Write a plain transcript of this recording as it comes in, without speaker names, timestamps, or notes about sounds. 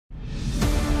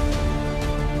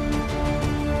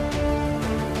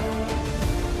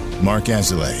Mark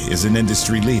Azalea is an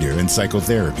industry leader in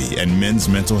psychotherapy and men's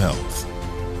mental health.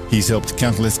 He's helped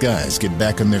countless guys get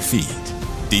back on their feet,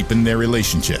 deepen their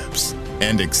relationships,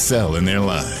 and excel in their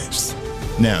lives.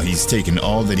 Now he's taken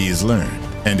all that he has learned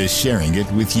and is sharing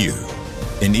it with you.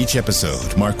 In each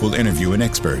episode, Mark will interview an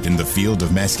expert in the field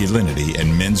of masculinity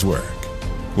and men's work.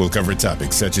 We'll cover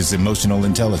topics such as emotional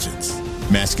intelligence,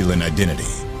 masculine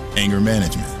identity, anger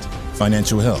management,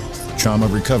 financial health, trauma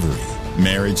recovery,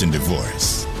 marriage and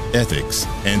divorce, ethics,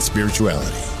 and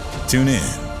spirituality. Tune in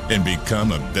and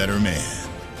become a better man.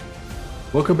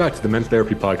 Welcome back to the Men's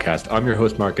Therapy Podcast. I'm your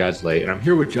host, Mark Azalea, and I'm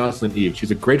here with Jocelyn Eve.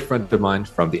 She's a great friend of mine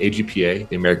from the AGPA,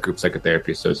 the American Group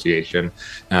Psychotherapy Association.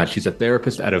 She's a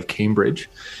therapist out of Cambridge,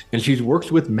 and she's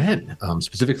worked with men,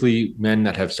 specifically men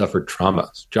that have suffered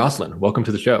trauma. Jocelyn, welcome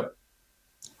to the show.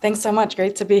 Thanks so much.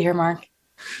 Great to be here, Mark.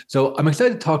 So I'm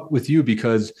excited to talk with you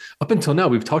because up until now,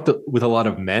 we've talked with a lot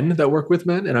of men that work with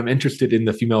men, and I'm interested in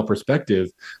the female perspective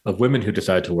of women who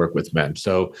decide to work with men.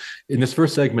 So in this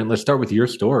first segment, let's start with your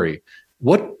story.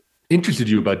 What interested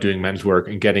you about doing men's work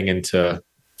and getting into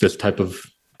this type of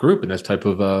group and this type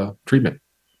of treatment?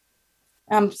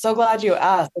 I'm so glad you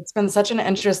asked. It's been such an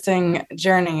interesting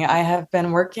journey. I have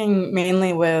been working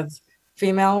mainly with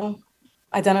female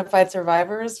identified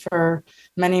survivors for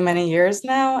many, many years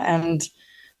now. And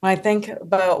when I think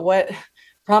about what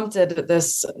prompted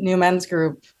this new men's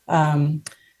group,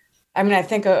 I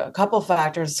think a couple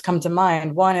factors come to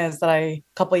mind. One is that a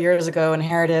couple of years ago,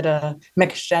 inherited a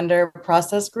mixed gender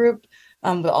process group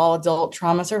with all adult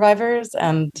trauma survivors.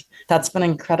 And that's been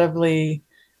incredibly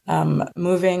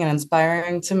moving and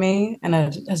inspiring to me. And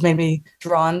it has made me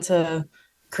drawn to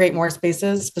create more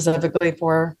spaces specifically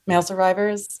for male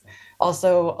survivors.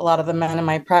 Also, a lot of the men in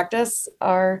my practice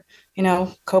are,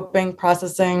 coping,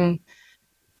 processing,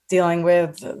 dealing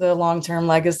with the long-term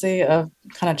legacy of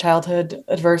kind of childhood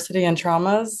adversity and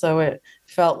traumas. So it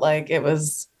felt like it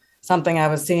was something I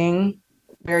was seeing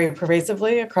very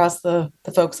pervasively across the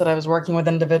folks that I was working with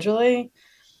individually.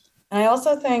 And I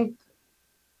also think,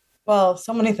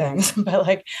 so many things,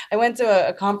 but I went to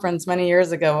a conference many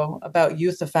years ago about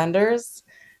youth offenders,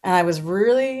 and I was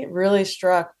really, really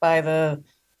struck by the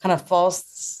kind of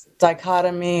false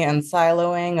dichotomy and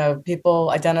siloing of people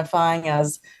identifying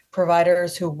as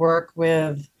providers who work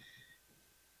with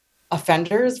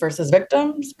offenders versus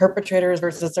victims, perpetrators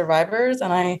versus survivors.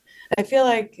 And I feel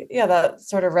like, that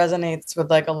sort of resonates with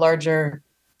a larger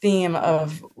theme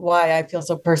of why I feel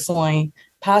so personally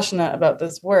passionate about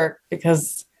this work,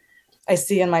 because I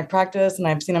see in my practice and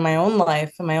I've seen in my own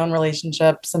life and my own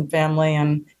relationships and family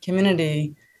and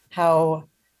community how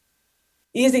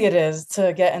easy it is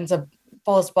to get into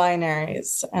false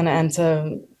binaries and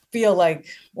to feel like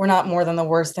we're not more than the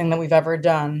worst thing that we've ever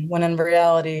done, when in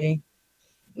reality,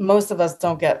 most of us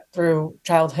don't get through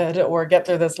childhood or get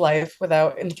through this life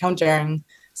without encountering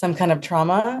some kind of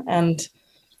trauma. And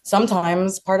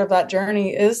sometimes part of that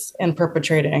journey is in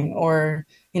perpetrating or,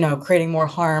 creating more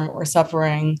harm or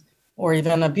suffering or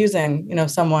even abusing,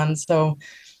 someone. So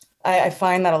I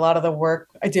find that a lot of the work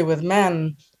I do with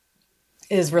men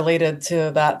is related to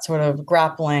that sort of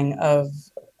grappling of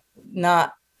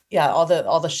all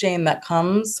the shame that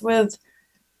comes with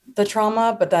the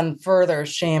trauma, but then further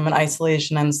shame and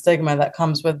isolation and stigma that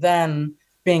comes with then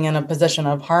being in a position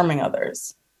of harming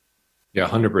others. Yeah,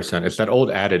 100%. It's that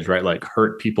old adage, right? Like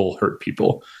hurt people,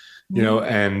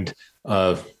 and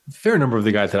a fair number of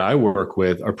the guys that I work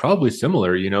with are probably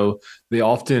similar. They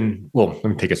often, let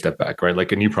me take a step back,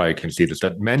 right? And you probably can see this,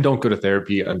 that men don't go to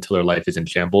therapy until their life is in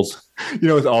shambles.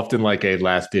 It's often like a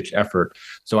last ditch effort.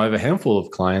 So I have a handful of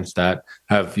clients that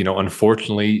have,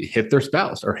 unfortunately hit their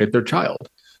spouse or hit their child.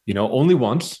 Only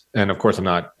once. And of course, I'm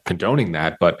not condoning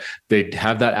that, but they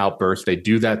have that outburst, they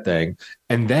do that thing,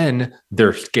 and then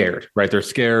they're scared, right? They're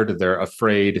scared, they're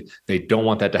afraid, they don't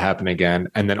want that to happen again.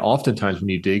 And then oftentimes when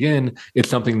you dig in, it's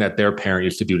something that their parent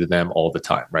used to do to them all the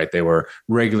time, right? They were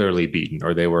regularly beaten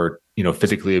or they were,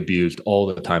 physically abused all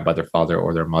the time by their father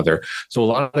or their mother. So a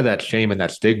lot of that shame and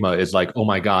that stigma is like, oh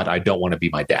my God, I don't want to be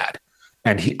my dad.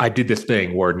 And I did this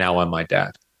thing where now I'm my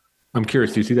dad. I'm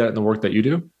curious, do you see that in the work that you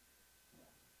do?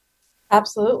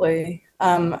 Absolutely.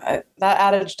 That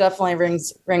adage definitely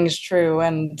rings true.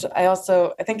 And I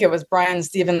think it was Brian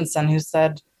Stevenson who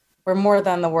said, we're more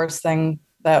than the worst thing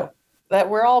that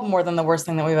we're all more than the worst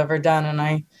thing that we've ever done. And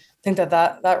I think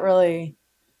that really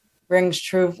rings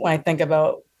true when I think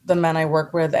about the men I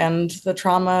work with and the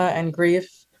trauma and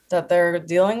grief that they're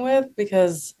dealing with,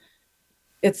 because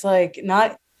it's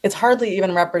it's hardly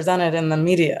even represented in the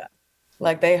media.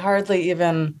 They hardly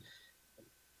even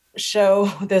show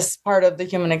this part of the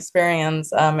human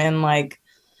experience in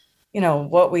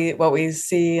what we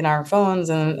see in our phones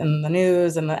and the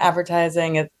news and the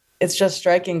advertising. It's just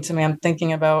striking to me. I'm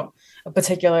thinking about a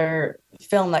particular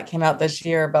film that came out this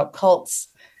year about cults,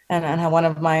 and how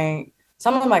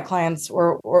some of my clients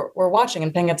were watching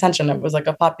and paying attention. It was like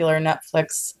a popular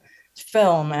Netflix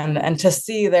film, and to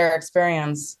see their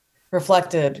experience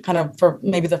reflected kind of for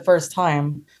maybe the first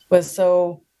time was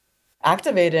so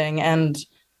activating, and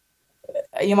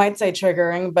you might say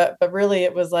triggering, but really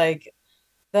it was like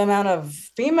the amount of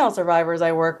female survivors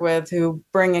I work with who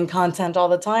bring in content all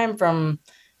the time from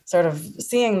sort of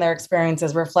seeing their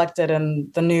experiences reflected in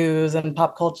the news and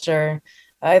pop culture.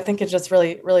 I think it's just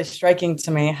really, really striking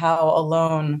to me how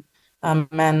alone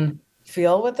men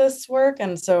feel with this work.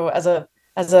 And so as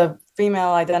a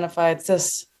female identified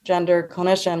cisgender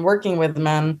clinician working with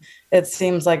men, it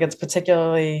seems like it's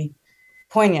particularly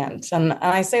poignant. And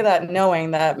I say that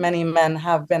knowing that many men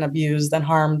have been abused and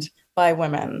harmed by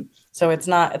women. So it's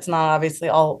not obviously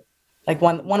all like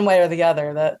one way or the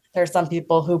other, that there are some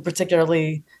people who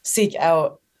particularly seek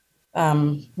out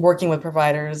working with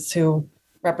providers who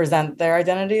represent their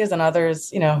identities, and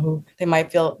others, who they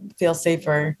might feel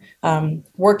safer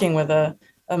working with a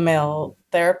male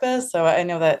therapist. So I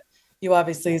know that you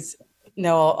obviously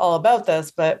know all about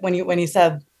this, but when you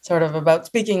said sort of about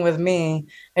speaking with me,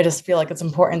 I just feel like it's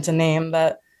important to name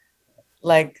that,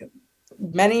 like,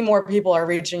 many more people are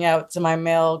reaching out to my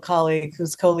male colleague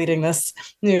who's co-leading this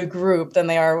new group than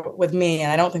they are with me.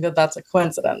 And I don't think that that's a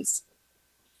coincidence.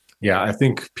 Yeah, I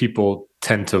think people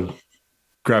tend to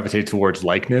gravitate towards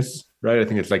likeness, right? I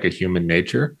think it's like a human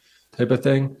nature type of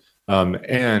thing.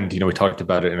 And, we talked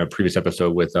about it in a previous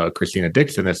episode with Christina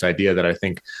Dixon, this idea that I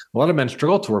think a lot of men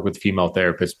struggle to work with female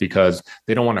therapists because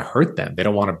they don't want to hurt them. They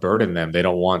don't want to burden them. They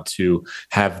don't want to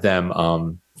have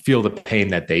them feel the pain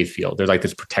that they feel. They're like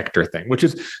this protector thing, which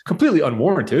is completely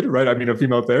unwarranted, right? I mean, a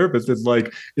female therapist is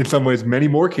like, in some ways,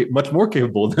 much more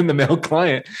capable than the male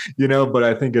client, but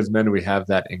I think as men, we have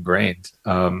that ingrained.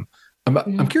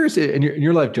 I'm curious, in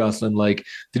your life, Jocelyn, like,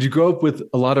 did you grow up with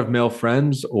a lot of male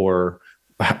friends, or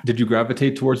did you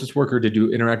gravitate towards this work, or did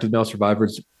you interact with male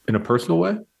survivors in a personal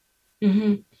way?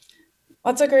 Mm-hmm.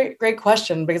 That's a great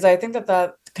question, because I think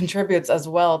that contributes as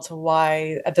well to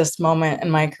why at this moment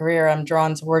in my career, I'm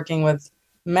drawn to working with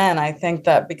men. I think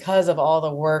that because of all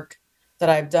the work that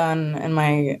I've done in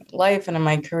my life and in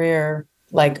my career,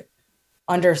 like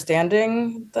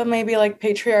understanding the maybe like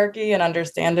patriarchy and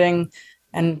understanding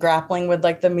and grappling with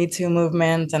like the Me Too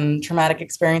movement and traumatic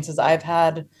experiences I've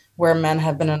had where men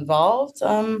have been involved,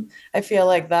 I feel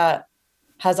like that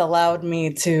has allowed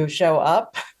me to show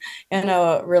up in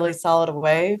a really solid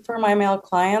way for my male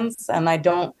clients. And I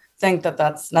don't think that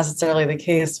that's necessarily the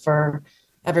case for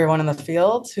everyone in the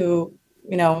field who,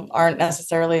 aren't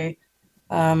necessarily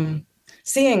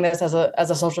seeing this as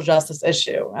a social justice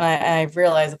issue. And I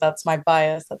realize that that's my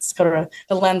bias. That's kind of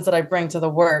the lens that I bring to the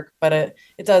work, but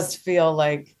it does feel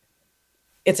like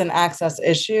it's an access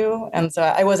issue. And so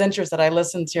I was interested. I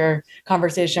listened to your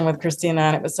conversation with Christina,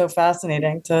 and it was so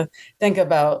fascinating to think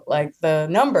about like the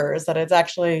numbers, that it's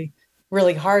actually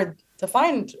really hard to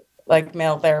find like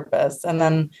male therapists. And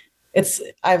then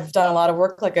I've done a lot of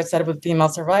work, like I said, with female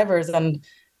survivors, and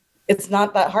it's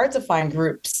not that hard to find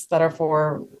groups that are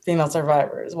for female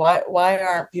survivors. Why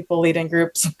aren't people leading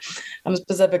groups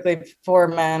specifically for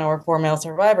men or for male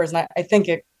survivors? And I think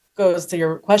it goes to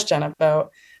your question about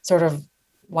sort of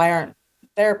why aren't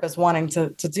therapists wanting to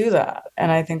do that?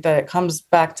 And I think that it comes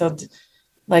back to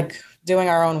like doing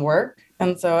our own work.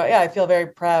 And so, yeah, I feel very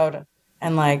proud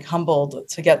and like humbled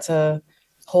to get to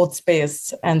hold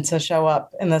space and to show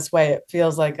up in this way. It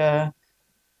feels like a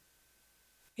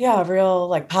real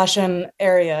like passion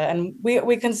area. And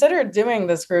we considered doing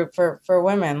this group for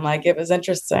women. Like, it was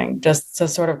interesting just to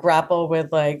sort of grapple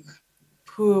with like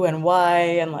who and why,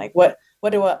 and like what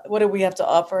do we have to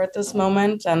offer at this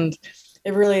moment. And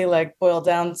it really like boiled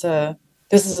down to,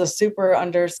 this is a super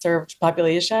underserved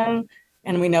population,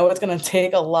 and we know it's going to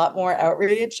take a lot more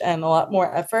outreach and a lot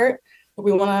more effort, but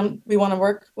we want to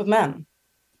work with men.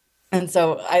 And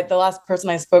so the last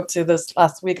person I spoke to this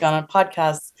last week on a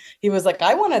podcast, he was like,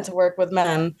 I wanted to work with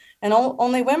men, and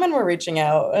only women were reaching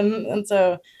out. And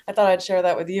so I thought I'd share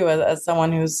that with you as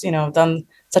someone who's, done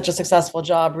such a successful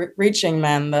job reaching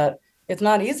men, that it's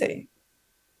not easy.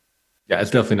 Yeah,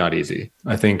 it's definitely not easy.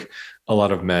 I think a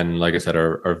lot of men, like I said,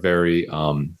 are very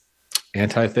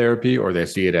anti-therapy, or they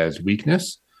see it as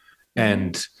weakness.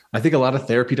 And I think a lot of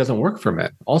therapy doesn't work for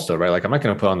men also, right? Like, I'm not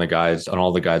going to put on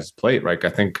all the guys' plate, right? I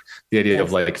think the idea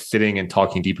of like sitting and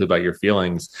talking deeply about your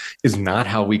feelings is not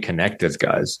how we connect as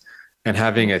guys. And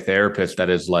having a therapist that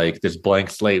is like this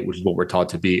blank slate, which is what we're taught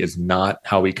to be, is not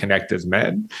how we connect as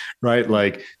men, right?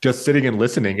 Like just sitting and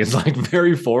listening is like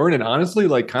very foreign and honestly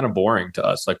like kind of boring to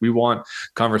us. Like we want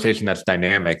conversation that's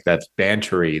dynamic, that's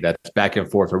bantery, that's back and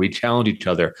forth, where we challenge each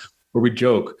other, where we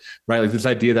joke, right? Like this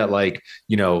idea that like,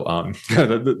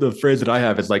 the phrase that I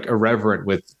have is like irreverent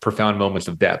with profound moments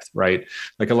of depth, right?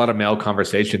 Like a lot of male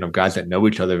conversation of guys that know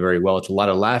each other very well. It's a lot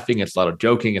of laughing. It's a lot of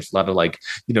joking. It's a lot of like,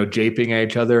 japing at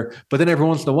each other. But then every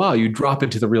once in a while you drop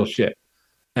into the real shit.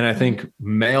 And I think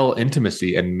male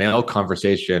intimacy and male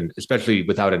conversation, especially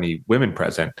without any women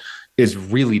present, is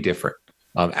really different.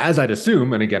 As I'd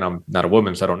assume, and again, I'm not a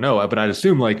woman, so I don't know, but I'd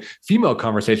assume like female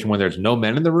conversation when there's no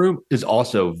men in the room is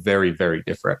also very, very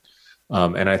different.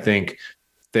 And I think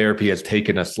therapy has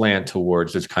taken a slant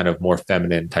towards this kind of more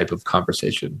feminine type of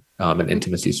conversation and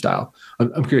intimacy style.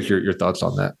 I'm curious your thoughts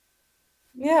on that.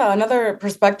 Yeah, another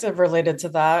perspective related to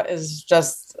that is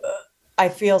just I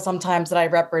feel sometimes that I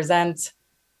represent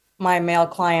my male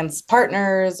clients'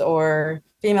 partners or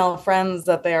female friends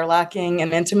that they are lacking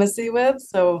in intimacy with.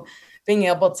 So being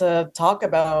able to talk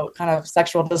about kind of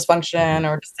sexual dysfunction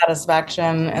or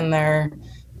dissatisfaction in their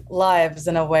lives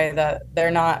in a way that they're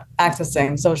not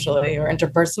accessing socially or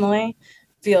interpersonally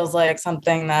feels like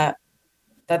something that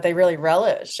they really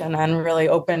relish and really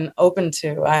open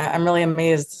to. I'm really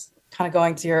amazed, kind of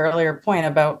going to your earlier point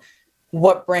about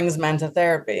what brings men to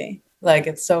therapy. Like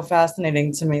it's so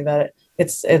fascinating to me that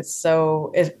it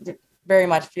very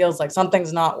much feels like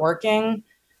something's not working.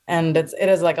 And it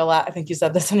is like I think you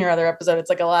said this in your other episode, it's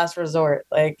like a last resort.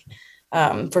 Like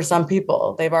for some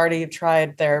people, they've already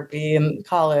tried therapy in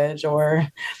college or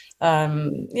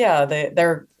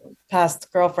their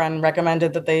past girlfriend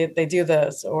recommended that they do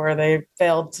this, or they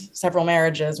failed several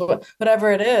marriages,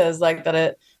 whatever it is, like that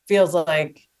it feels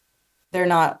like they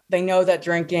know that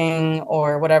drinking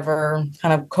or whatever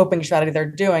kind of coping strategy they're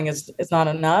doing is not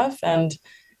enough. And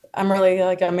I'm really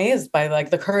like amazed by like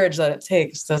the courage that it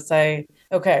takes to say,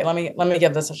 okay, let me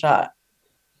give this a shot.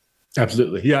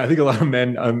 Absolutely. Yeah. I think a lot of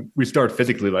men, we start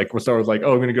physically, like we'll start with like,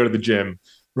 oh, I'm going to go to the gym,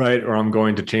 right? Or I'm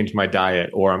going to change my diet,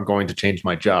 or I'm going to change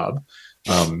my job.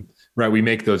 Right. We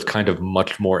make those kind of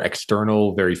much more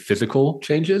external, very physical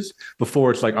changes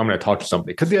before it's like, I'm going to talk to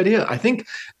somebody. Because the idea, I think,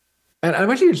 and I'm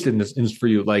actually interested in this for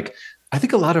you. Like, I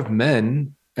think a lot of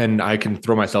men, and I can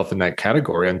throw myself in that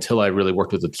category until I really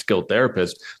worked with a skilled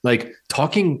therapist, like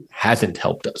talking hasn't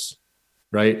helped us,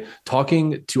 right?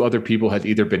 Talking to other people has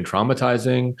either been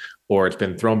traumatizing, or it's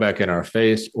been thrown back in our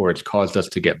face, or it's caused us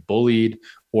to get bullied,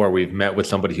 or we've met with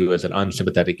somebody who has an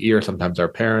unsympathetic ear, sometimes our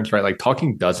parents, right? Like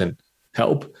talking doesn't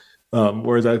help.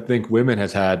 Whereas I think women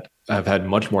have had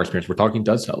much more experience where talking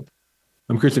does help.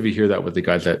 I'm curious if you hear that with the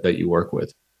guys that you work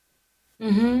with.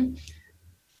 Mm-hmm.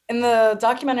 In the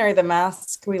documentary The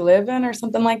Mask We Live In or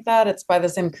something like that, it's by the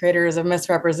same creators of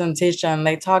Misrepresentation.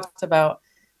 They talked about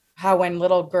how when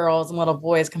little girls and little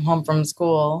boys come home from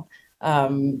school,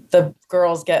 the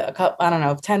girls get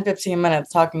 10, 15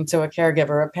 minutes talking to a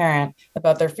caregiver, a parent,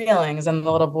 about their feelings, and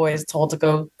the little boy is told to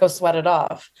go sweat it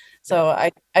off. So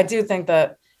I do think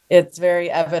that it's very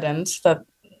evident that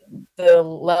the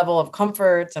level of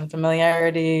comfort and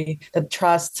familiarity, the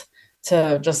trust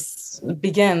to just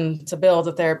begin to build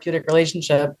a therapeutic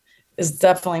relationship is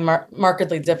definitely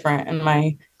markedly different in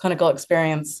my clinical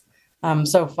experience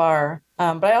so far.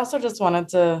 But I also just wanted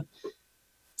to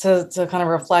kind of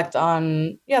reflect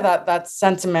on that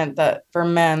sentiment that for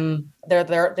men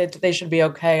they should be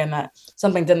okay, and that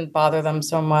something didn't bother them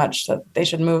so much that they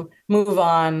should move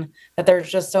on, that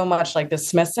there's just so much like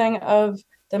dismissing of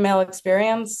the male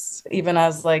experience even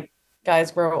as like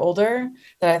guys grow older,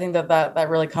 that I think that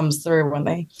really comes through when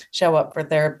they show up for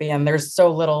therapy, and there's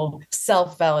so little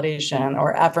self-validation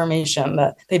or affirmation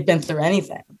that they've been through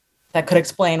anything that could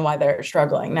explain why they're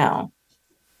struggling now.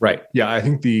 Right. Yeah. I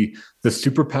think the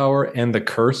superpower and the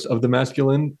curse of the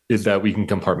masculine is that we can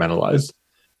compartmentalize,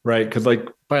 right? Because like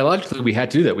biologically we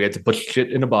had to do that. We had to put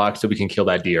shit in a box so we can kill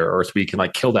that deer, or so we can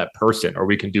like kill that person, or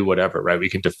we can do whatever, right? We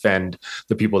can defend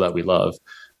the people that we love.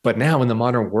 But now in the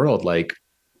modern world, like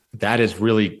that is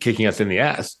really kicking us in the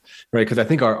ass, right? Because I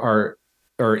think our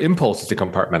impulse is to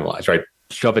compartmentalize, right?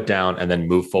 Shove it down and then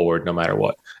move forward no matter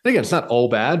what. And again, it's not all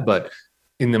bad, but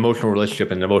in the emotional relationship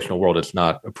and the emotional world, it's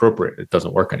not appropriate. It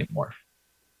doesn't work anymore.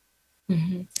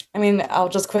 Mm-hmm. I mean, I'll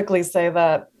just quickly say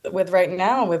that with right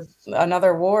now, with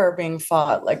another war being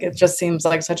fought, like it just seems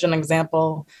like such an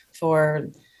example for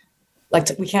like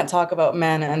we can't talk about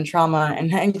men and trauma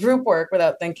and group work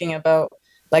without thinking about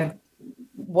like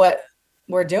what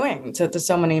we're doing to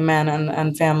so many men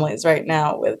and families right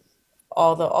now with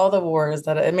all the wars,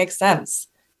 that it makes sense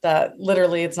that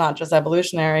literally it's not just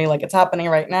evolutionary, like it's happening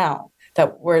right now,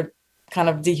 that we're kind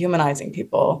of dehumanizing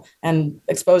people and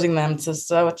exposing them to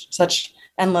such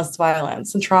endless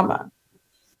violence and trauma.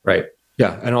 Right.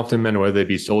 Yeah. And often men, whether they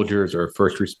be soldiers or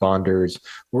first responders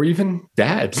or even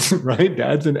dads, right?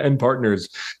 Dads and partners,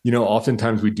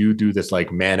 oftentimes we do this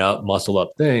like man up, muscle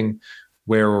up thing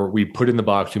where we put in the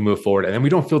box, we move forward, and then we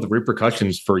don't feel the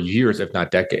repercussions for years, if not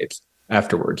decades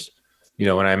afterwards. And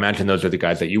I imagine those are the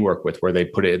guys that you work with where they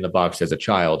put it in the box as a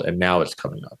child and now it's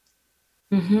coming up.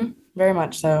 Mm-hmm. Very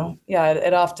much so. Yeah,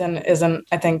 it often isn't,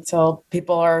 I think, till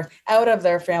people are out of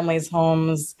their families'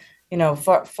 homes,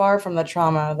 far from the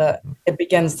trauma, that it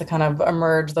begins to kind of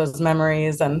emerge, those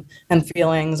memories and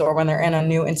feelings, or when they're in a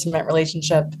new intimate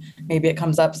relationship, maybe it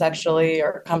comes up sexually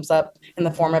or comes up in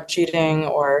the form of cheating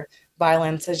or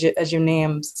violence, as you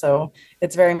named. So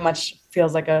it's very much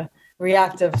feels like a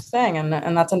reactive thing, and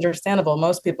that's understandable.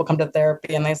 Most people come to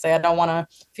therapy and they say, I don't want to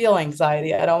feel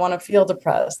anxiety, I don't want to feel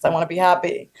depressed, I want to be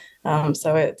happy.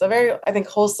 So it's a very, I think,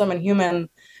 wholesome and human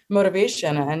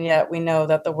motivation, and yet we know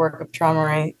that the work of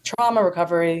trauma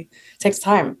recovery takes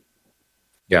time.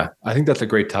 Yeah, I think that's a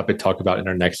great topic to talk about in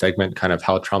our next segment, kind of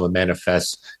how trauma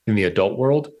manifests in the adult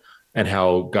world and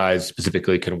how guys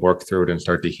specifically can work through it and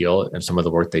start to heal, and some of the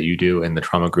work that you do and the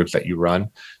trauma groups that you run.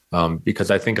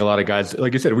 Because I think a lot of guys,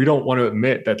 like you said, we don't want to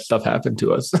admit that stuff happened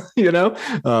to us,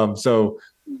 So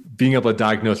being able to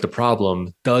diagnose the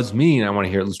problem does mean, I want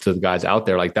to hear it to the guys out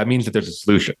there, like that means that there's a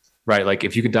solution, right? Like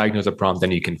if you can diagnose a problem,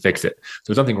 then you can fix it. So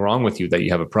there's nothing wrong with you that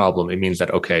you have a problem. It means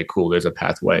that, okay, cool, there's a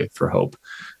pathway for hope.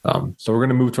 So we're going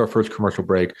to move to our first commercial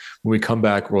break. When we come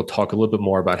back, we'll talk a little bit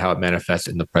more about how it manifests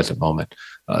in the present moment.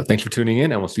 Thanks for tuning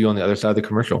in, and we'll see you on the other side of the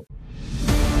commercial.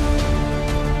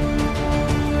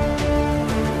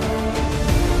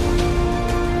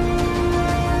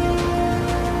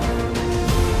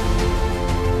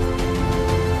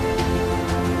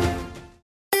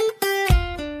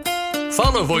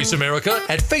 Follow Voice America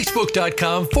at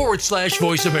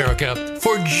facebook.com/Voice America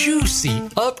for juicy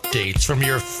updates from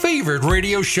your favorite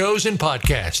radio shows and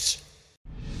podcasts.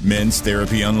 Men's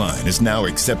Therapy Online is now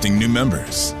accepting new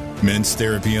members. Men's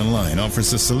Therapy Online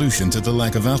offers a solution to the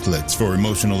lack of outlets for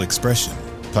emotional expression,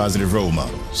 positive role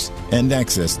models, and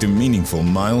access to meaningful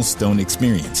milestone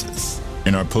experiences.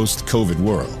 In our post-COVID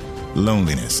world,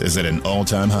 loneliness is at an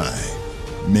all-time high.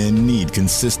 Men need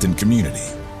consistent community.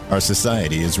 Our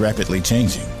society is rapidly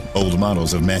changing. Old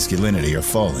models of masculinity are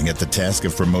falling at the task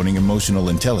of promoting emotional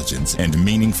intelligence and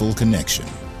meaningful connection.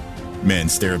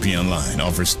 Men's Therapy Online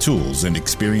offers tools and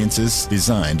experiences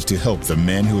designed to help the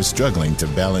man who is struggling to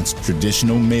balance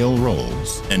traditional male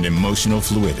roles and emotional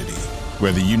fluidity.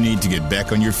 Whether you need to get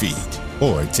back on your feet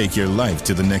or take your life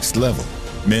to the next level,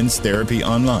 Men's Therapy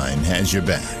Online has your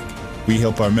back. We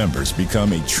help our members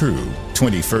become a true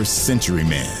 21st century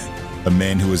man. A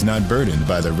man who is not burdened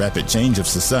by the rapid change of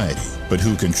society, but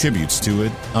who contributes to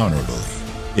it honorably.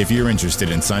 If you're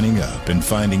interested in signing up and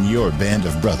finding your band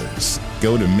of brothers,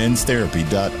 go to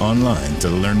menstherapy.online to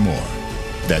learn more.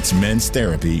 That's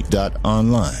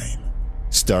menstherapy.online.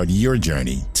 Start your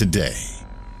journey today.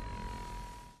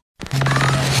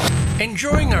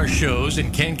 Enjoying our shows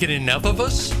and can't get enough of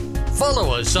us?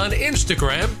 Follow us on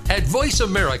Instagram at Voice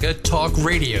America Talk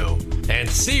Radio and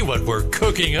see what we're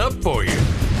cooking up for you.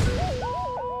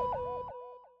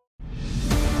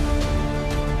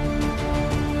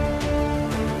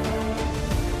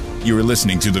 You are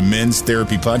listening to the Men's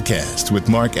Therapy Podcast with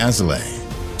Mark Azalea.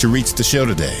 To reach the show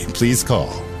today, please call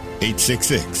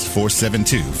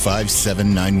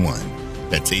 866-472-5791.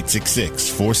 That's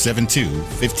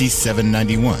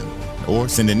 866-472-5791. Or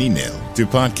send an email to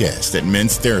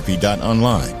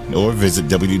podcast@menstherapy.online or visit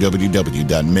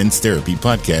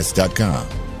www.menstherapypodcast.com.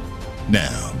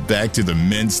 Now, back to the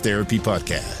Men's Therapy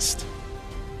Podcast.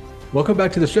 Welcome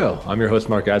back to the show. I'm your host,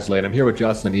 Mark Azalea, and I'm here with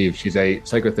Jocelyn Eve. She's a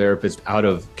psychotherapist out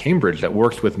of Cambridge that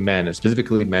works with men, and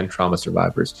specifically men trauma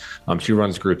survivors. She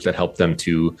runs groups that help them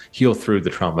to heal through the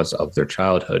traumas of their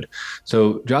childhood.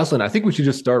 So, Jocelyn, I think we should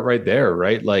just start right there,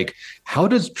 right? Like, how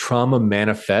does trauma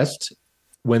manifest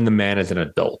when the man is an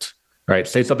adult, right?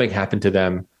 Say something happened to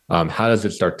them. How does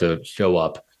it start to show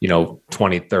up,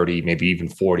 20, 30, maybe even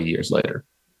 40 years later?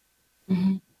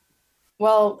 Mm-hmm.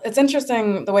 Well, it's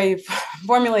interesting the way you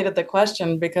formulated the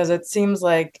question, because it seems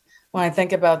like when I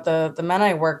think about the men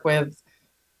I work with,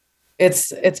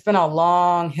 it's been a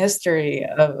long history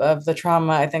of the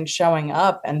trauma, I think, showing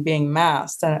up and being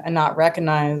masked and not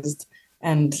recognized,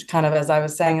 and kind of, as I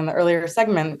was saying in the earlier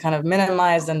segment, kind of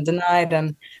minimized and denied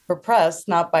and repressed,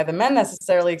 not by the men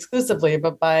necessarily exclusively,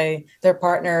 but by their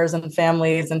partners and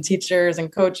families and teachers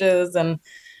and coaches. And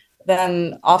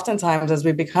then oftentimes as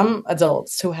we become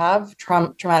adults who have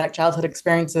traumatic childhood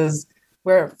experiences,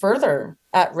 we're further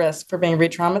at risk for being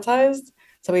re-traumatized.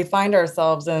 So we find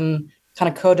ourselves in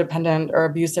kind of codependent or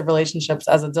abusive relationships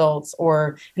as adults,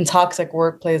 or in toxic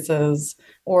workplaces,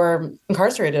 or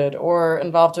incarcerated, or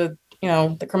involved with,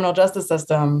 the criminal justice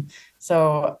system.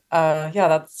 So yeah,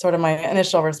 that's sort of my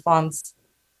initial response.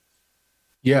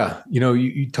 Yeah,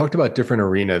 you talked about different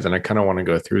arenas, and I kind of want to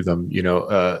go through them.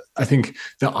 I think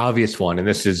the obvious one, and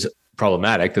this is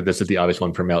problematic that this is the obvious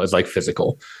one for male, is like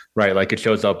physical, right? Like it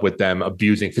shows up with them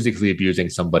physically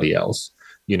abusing somebody else,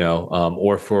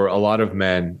 or for a lot of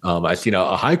men, I've seen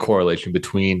a high correlation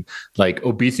between like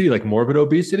obesity, like morbid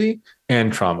obesity,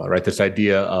 and trauma, right? This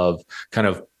idea of kind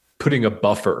of putting a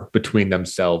buffer between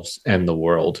themselves and the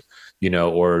world,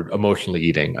 or emotionally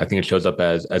eating. I think it shows up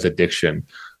as addiction.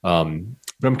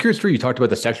 But I'm curious, you talked about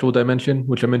the sexual dimension,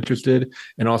 which I'm interested,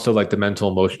 and also like the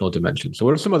mental, emotional dimension. So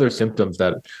what are some other symptoms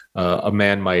that a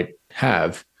man might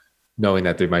have, knowing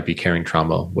that they might be carrying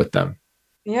trauma with them?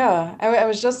 Yeah, I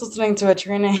was just listening to a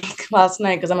training last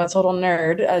night because I'm a total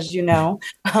nerd, as you know.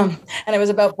 And it was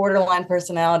about borderline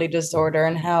personality disorder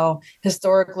and how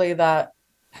historically that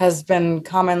has been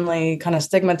commonly kind of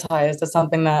stigmatized as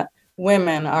something that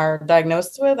women are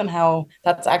diagnosed with, and how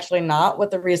that's actually not what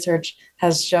the research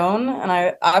has shown. And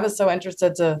I was so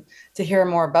interested to hear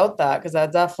more about that, because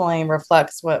that definitely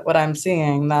reflects what I'm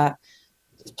seeing, that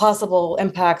possible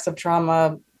impacts of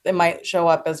trauma. It might show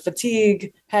up as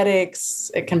fatigue,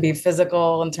 headaches. It can be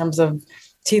physical in terms of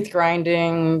teeth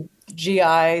grinding,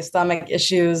 GI, stomach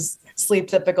issues, sleep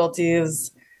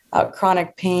difficulties,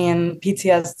 chronic pain,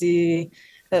 PTSD.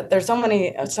 That there's so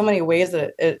many ways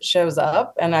that it shows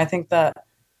up, and I think that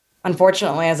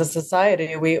unfortunately, as a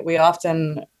society, we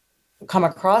often come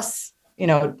across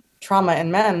trauma in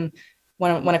men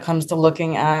when it comes to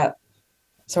looking at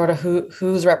sort of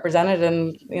who's represented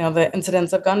in the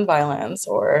incidents of gun violence,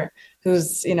 or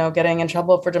who's getting in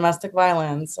trouble for domestic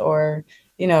violence, or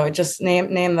just name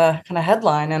the kind of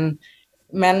headline, and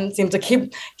men seem to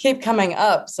keep coming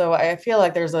up. So I feel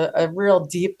like there's a real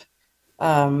deep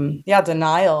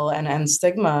denial and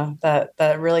stigma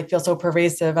that really feels so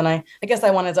pervasive. And I guess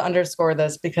I wanted to underscore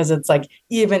this because it's like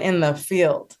even in the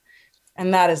field,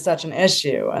 and that is such an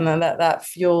issue. And then that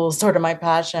fuels sort of my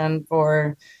passion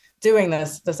for doing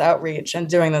this outreach and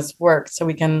doing this work, so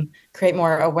we can create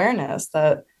more awareness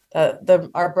that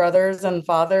our brothers and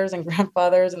fathers and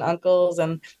grandfathers and uncles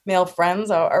and male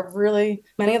friends are really,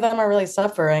 many of them are really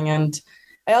suffering. And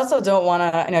I also don't want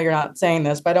to, I know you're not saying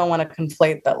this, but I don't want to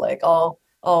conflate that like all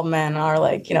men are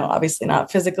like, obviously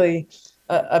not physically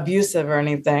abusive or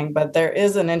anything, but there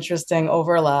is an interesting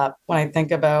overlap when I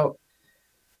think about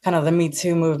kind of the Me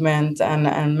Too movement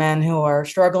and men who are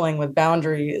struggling with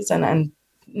boundaries and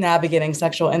navigating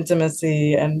sexual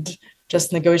intimacy and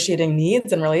just negotiating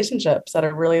needs and relationships at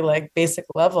a really like basic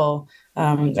level.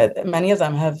 Many of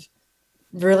them have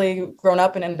really grown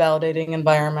up in invalidating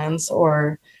environments,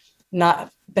 or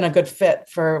not been a good fit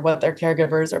for what their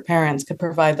caregivers or parents could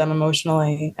provide them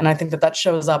emotionally. And I think that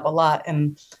shows up a lot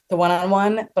in the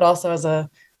one-on-one, but also as a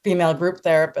female group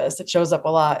therapist, it shows up a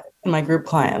lot in my group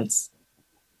clients.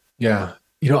 Yeah.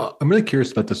 I'm really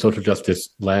curious about the social justice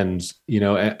lens,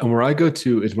 and where I go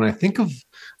to is when I think of,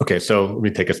 okay, so let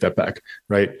me take a step back,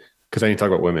 right? Because I need to talk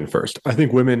about women first. I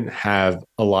think women have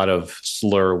a lot of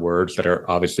slur words that are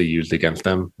obviously used against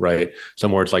them, right?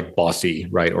 Some words like bossy,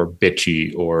 right? Or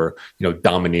bitchy, or,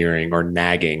 domineering, or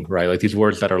nagging, right? Like these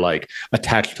words that are like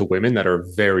attached to women that are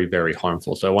very, very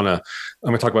harmful. So I'm going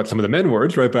to talk about some of the men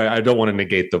words, right? But I don't want to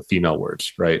negate the female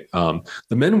words, right? The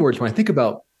men words, when I think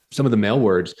about some of the male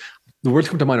words, the words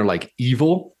come to mind are like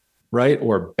evil, right?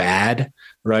 Or bad,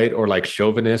 right? Or like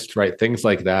chauvinist, right? Things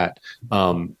like that.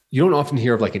 You don't often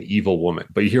hear of like an evil woman,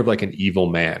 but you hear of like an evil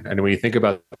man. And when you think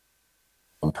about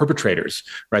perpetrators,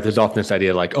 right, there's often this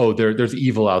idea like, oh, there's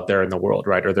evil out there in the world,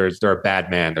 right? Or they're a bad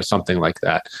man, there's something like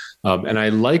that. And I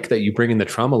like that you bring in the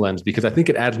trauma lens, because I think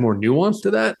it adds more nuance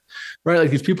to that, right? Like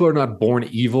these people are not born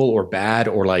evil or bad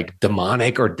or like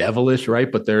demonic or devilish,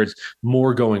 right? But there's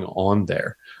more going on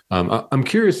there. I'm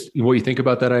curious what you think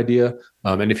about that idea.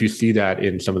 And if you see that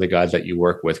in some of the guys that you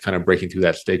work with, kind of breaking through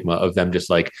that stigma of them just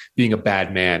like being a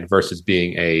bad man versus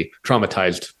being a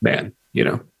traumatized man,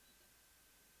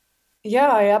 Yeah,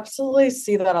 I absolutely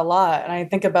see that a lot. And I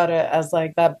think about it as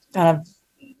like that kind of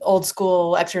old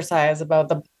school exercise about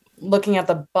looking at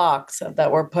the box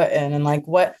that we're put in, and like,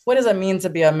 what does it mean to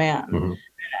be a man? Mm-hmm.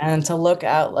 And to look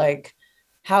at like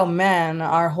how men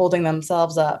are holding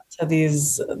themselves up to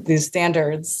these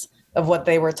standards of what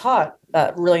they were taught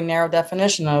that really narrow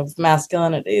definition of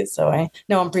masculinity. So I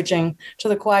know I'm preaching to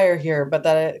the choir here, but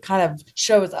that it kind of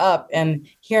shows up in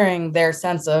hearing their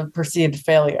sense of perceived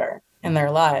failure in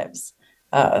their lives,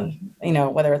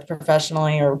 whether it's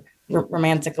professionally or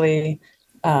romantically,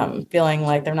 feeling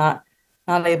like they're not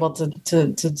able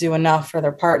to do enough for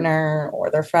their partner or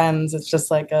their friends. It's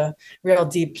just like a real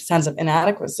deep sense of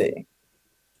inadequacy.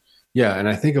 Yeah, and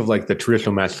I think of like the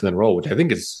traditional masculine role, which I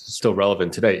think is still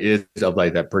relevant today, is of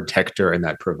like that protector and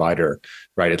that provider,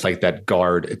 right? It's like that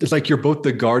guard. It's like you're both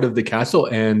the guard of the castle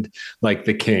and like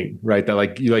the king, right? That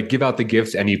like you like give out the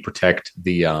gifts and you protect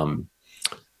the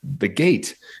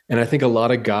gate. And I think a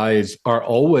lot of guys are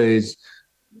always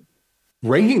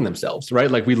ranking themselves,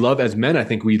 right? Like we love as men, I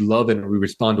think we love and we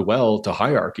respond well to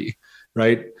hierarchy,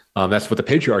 right? That's what the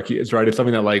patriarchy is, right? It's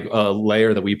something that like a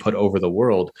layer that we put over the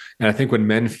world. And I think when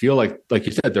men feel like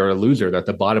you said, they're a loser, they're at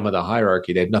the bottom of the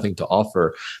hierarchy, they have nothing to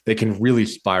offer, they can really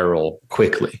spiral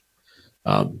quickly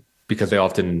because they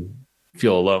often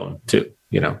feel alone too,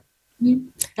 you know?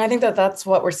 And I think that that's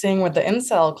what we're seeing with the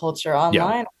incel culture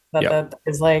online, that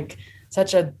is like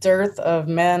such a dearth of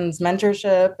men's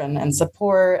mentorship and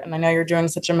support. And I know you're doing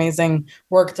such amazing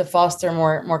work to foster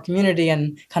more community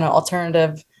and kind of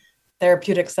alternative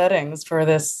therapeutic settings for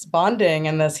this bonding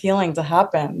and this healing to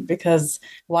happen, because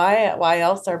why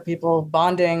else are people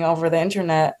bonding over the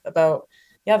internet about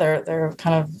their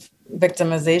kind of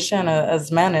victimization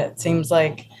as men? It seems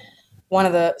like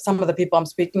some of the people I'm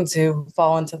speaking to who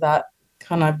fall into that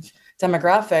kind of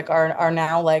demographic are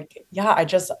now like, I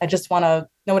just want to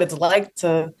know what it's like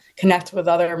to connect with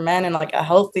other men in like a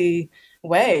healthy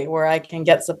way where I can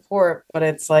get support, but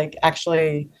it's like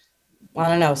actually, I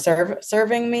don't know,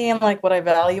 serving me and like what I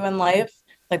value in life.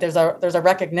 Like there's a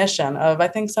recognition of, I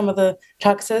think, some of the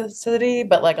toxicity,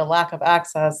 but like a lack of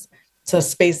access to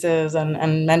spaces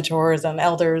and mentors and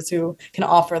elders who can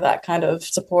offer that kind of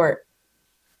support.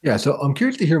 Yeah. So I'm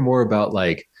curious to hear more about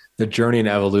like the journey and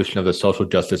evolution of the social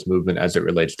justice movement as it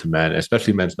relates to men,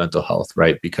 especially men's mental health,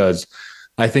 right? Because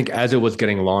I think as it was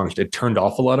getting launched, it turned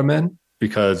off a lot of men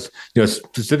because,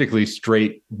 specifically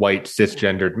straight, white,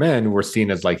 cisgendered men were seen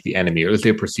as like the enemy, or as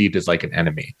they perceived as like an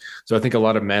enemy. So I think a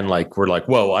lot of men were like,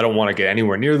 whoa, I don't want to get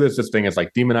anywhere near this. This thing is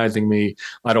like demonizing me.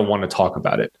 I don't want to talk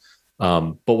about it.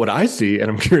 But what I see, and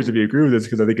I'm curious if you agree with this,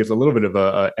 because I think it's a little bit of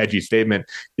a edgy statement,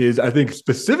 is I think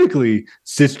specifically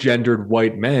cisgendered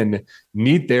white men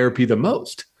need therapy the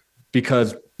most,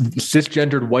 because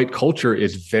cisgendered white culture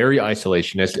is very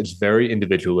isolationist. It's very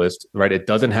individualist, right? It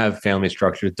doesn't have family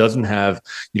structure. It doesn't have,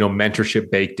 mentorship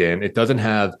baked in. It doesn't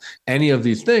have any of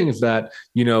these things that,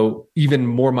 even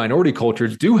more minority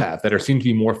cultures do have, that are seen to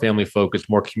be more family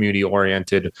focused, more community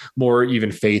oriented, more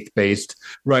even faith based,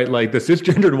 right? Like the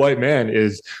cisgendered white man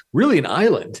is really an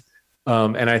island.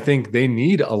 And I think they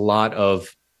need a lot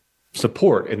of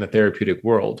support in the therapeutic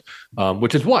world,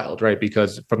 which is wild, right?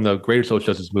 Because from the greater social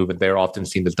justice movement, they're often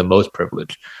seen as the most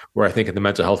privileged, where I think in the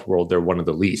mental health world, they're one of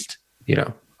the least.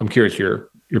 I'm curious your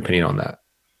opinion on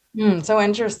that. So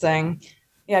interesting.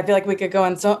 Yeah, I feel like we could go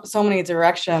in so many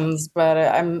directions, but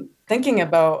I'm thinking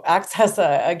about access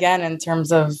again in terms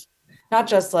of not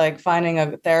just like finding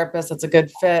a therapist that's a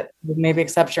good fit, maybe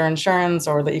accept your insurance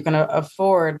or that you can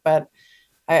afford, but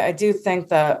I do think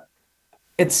that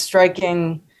it's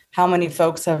striking how many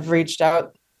folks have reached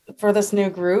out for this new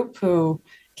group who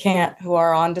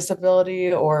are on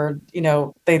disability, or,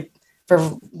 they, for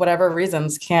whatever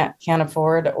reasons, can't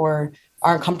afford or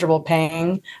aren't comfortable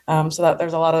paying. So that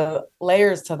there's a lot of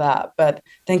layers to that. But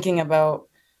thinking about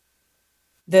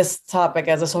this topic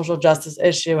as a social justice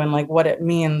issue and like what it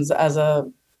means as a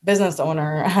business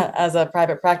owner, as a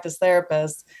private practice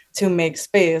therapist, to make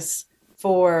space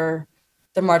for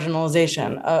the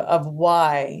marginalization of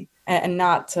why, and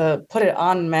not to put it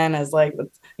on men as like,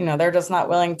 they're just not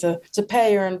willing to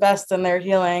pay or invest in their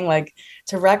healing, like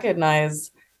to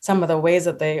recognize some of the ways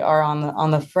that they are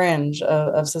on the fringe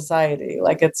of society.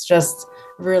 Like it's just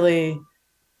really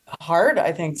hard,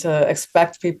 I think, to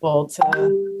expect people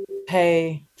to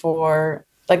pay for,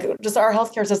 like, just our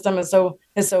healthcare system is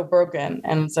so broken.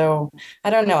 And so I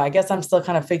don't know, I guess I'm still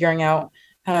kind of figuring out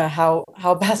kind of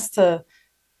how best to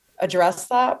address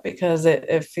that, because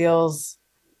it feels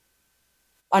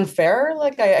unfair.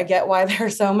 Like I get why there are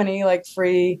so many like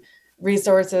free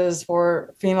resources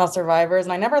for female survivors.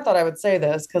 And I never thought I would say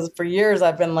this, because for years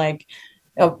I've been like,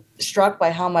 struck by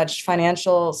how much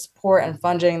financial support and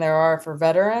funding there are for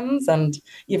veterans. And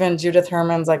even Judith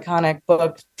Herman's iconic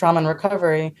book, Trauma and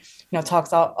Recovery,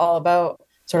 talks all about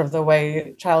sort of the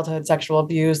way childhood sexual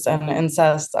abuse and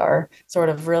incest are sort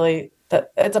of really,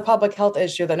 that it's a public health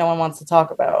issue that no one wants to talk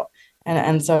about.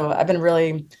 And so I've been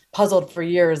really puzzled for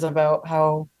years about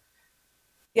how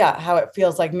yeah, how it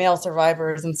feels like male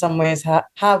survivors in some ways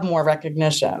have more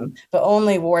recognition, but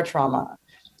only war trauma.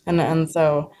 And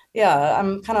so, yeah,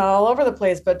 I'm kind of all over the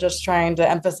place, but just trying to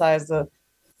emphasize the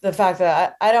fact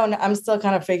that I'm still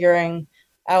kind of figuring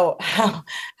out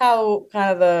how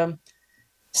kind of the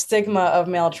stigma of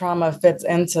male trauma fits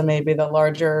into maybe the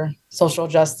larger social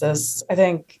justice, I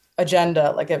think,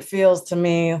 agenda. Like it feels to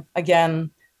me,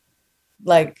 again,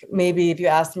 like maybe if you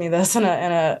asked me this in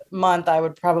a month, I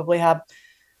would probably have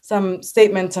some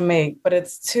statement to make, but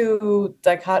it's too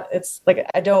it's like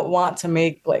I don't want to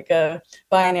make like a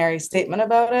binary statement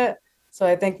about it. So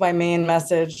I think my main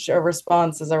message or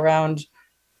response is around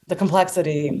the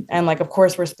complexity, and like of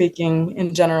course we're speaking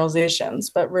in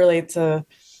generalizations, but really to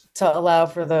allow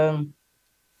for the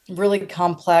really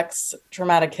complex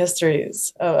traumatic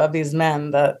histories of these men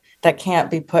that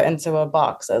can't be put into a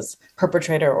box as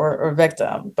perpetrator or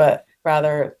victim, but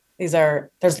rather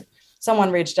there's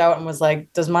someone reached out and was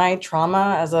like, does my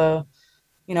trauma as a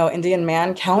Indian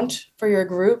man count for your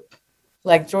group?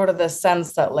 Like sort of the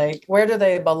sense that like, where do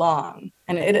they belong?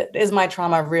 And is my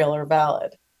trauma real or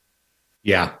valid?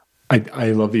 Yeah.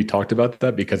 I love that you talked about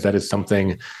that, because that is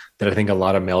something that I think a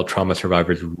lot of male trauma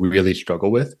survivors really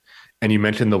struggle with. And you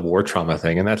mentioned the war trauma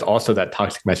thing. And that's also that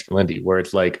toxic masculinity where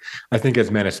it's like, I think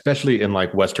as men, especially in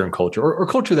like Western culture or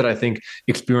culture that I think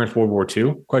experienced World War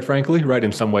II, quite frankly, right?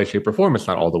 In some way, shape or form, it's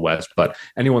not all the West, but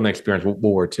anyone that experienced World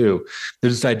War II,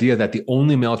 there's this idea that the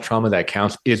only male trauma that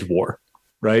counts is war,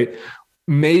 right?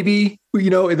 Maybe,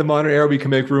 in the modern era, we can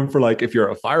make room for like, if you're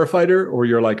a firefighter or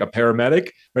you're like a paramedic,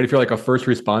 right? If you're like a first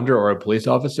responder or a police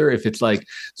officer, if it's like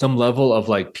some level of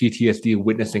like PTSD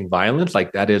witnessing violence,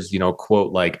 like that is,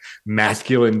 quote, like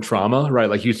masculine trauma, right?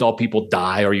 Like you saw people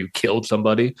die or you killed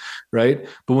somebody, right?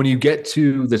 But when you get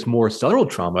to this more subtle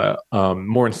trauma,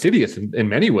 more insidious in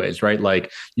many ways, right?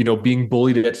 Like, being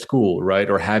bullied at school, right?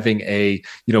 Or having a,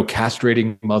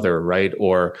 castrating mother, right?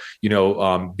 Or,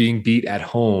 being beat at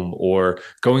home, or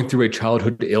going through a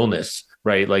childhood illness,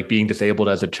 right? Like being disabled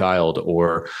as a child,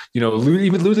 or,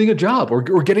 even losing a job or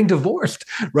getting divorced,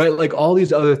 right? Like all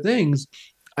these other things,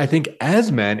 I think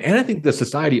as men, and I think the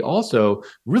society also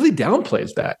really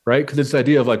downplays that, right? Because it's the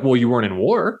idea of like, well, you weren't in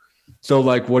war. So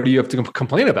like, what do you have to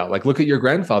complain about? Like, look at your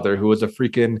grandfather who was a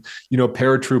freaking,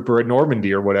 paratrooper at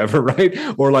Normandy or whatever, right?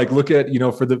 Or like, look at,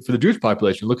 for the Jewish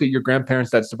population, look at your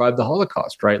grandparents that survived the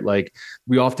Holocaust, right? Like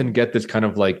we often get this kind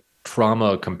of like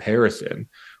trauma comparison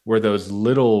where those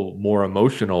little more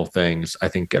emotional things, I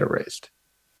think, get erased.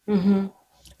 Mm-hmm.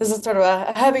 This is sort of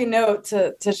a heavy note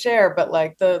to share, but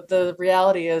like the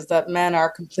reality is that men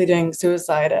are completing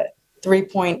suicide at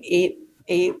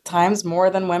 3.88 times more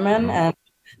than women, and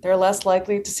they're less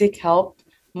likely to seek help,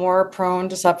 more prone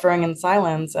to suffering in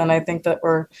silence. And I think that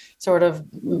we're sort of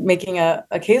making a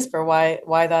case for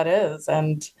why that is.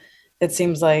 And it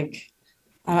seems like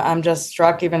I'm just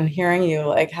struck even hearing you,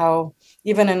 like how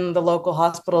even in the local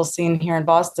hospital scene here in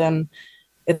Boston,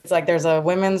 it's like there's a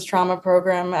women's trauma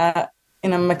program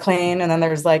in a McLean, and then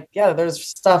there's like, there's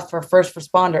stuff for first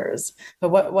responders. But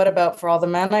what about for all the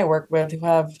men I work with who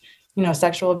have,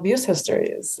 sexual abuse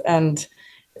histories? And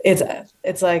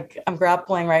it's like I'm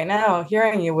grappling right now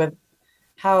hearing you with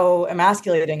how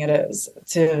emasculating it is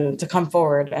to come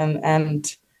forward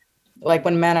and like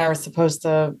when men are supposed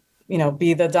to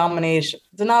be the domination,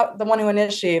 not the one who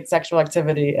initiates sexual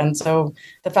activity. And so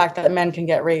the fact that men can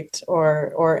get raped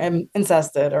or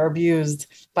incested or abused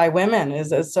by women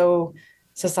is so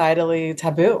societally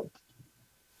taboo.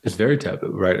 It's very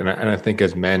taboo, right? And I think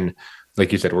as men,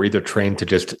 like you said, we're either trained to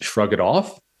just shrug it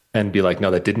off and be like,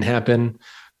 no, that didn't happen,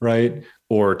 right?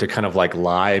 Or to kind of like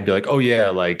lie and be like, oh yeah,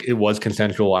 like it was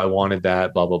consensual, I wanted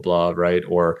that, blah, blah, blah, right?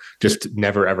 Or just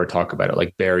never ever talk about it,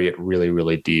 like bury it really,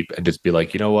 really deep and just be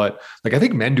like, you know what? Like I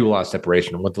think men do a lot of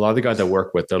separation. With a lot of the guys I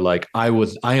work with, they're like, I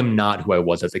am not who I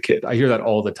was as a kid. I hear that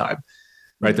all the time,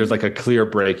 right? There's like a clear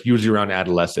break, usually around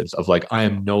adolescence, of like, I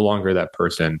am no longer that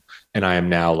person and I am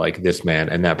now like this man,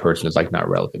 and that person is like not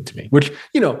relevant to me, which,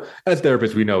 as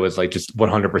therapists, we know is like just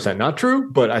 100% not true.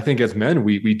 But I think as men,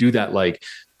 we do that like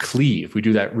cleave, we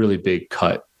do that really big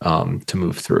cut to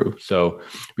move through. So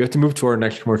we have to move to our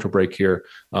next commercial break here.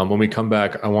 When we come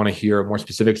back, I want to hear more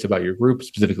specifics about your group,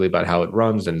 specifically about how it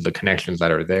runs and the connections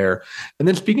that are there. And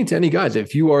then speaking to any guys,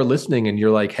 if you are listening and you're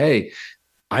like, hey,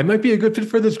 I might be a good fit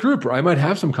for this group, or I might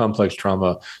have some complex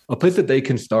trauma, a place that they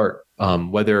can start,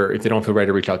 whether if they don't feel ready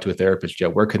to reach out to a therapist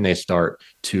yet, where can they start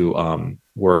to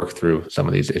work through some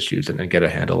of these issues and get a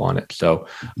handle on it? So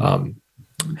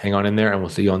hang on in there and we'll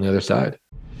see you on the other side.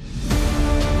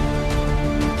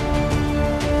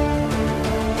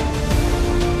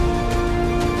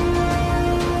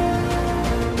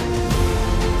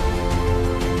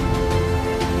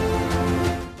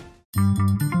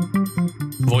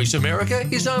 Voice America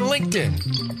is on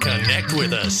LinkedIn. Connect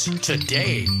with us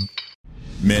today.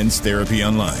 Men's Therapy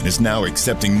Online is now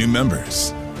accepting new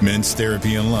members. Men's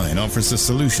Therapy Online offers a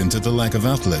solution to the lack of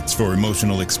outlets for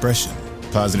emotional expression,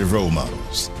 positive role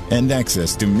models, and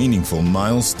access to meaningful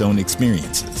milestone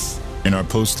experiences. In our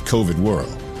post-COVID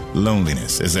world,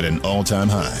 loneliness is at an all-time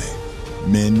high.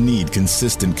 Men need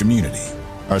consistent community.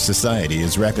 Our society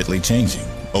is rapidly changing.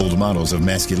 Old models of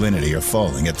masculinity are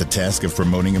falling at the task of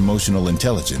promoting emotional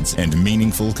intelligence and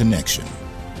meaningful connection.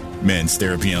 Men's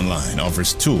Therapy Online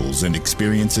offers tools and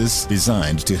experiences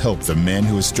designed to help the man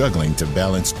who is struggling to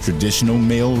balance traditional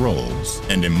male roles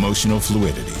and emotional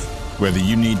fluidity. Whether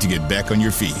you need to get back on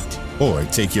your feet or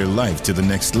take your life to the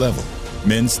next level,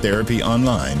 Men's Therapy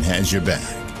Online has your back.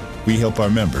 We help our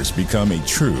members become a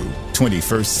true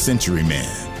 21st century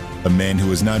man, a man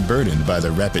who is not burdened by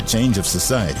the rapid change of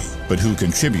society, but who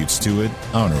contributes to it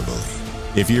honorably.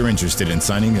 If you're interested in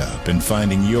signing up and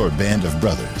finding your band of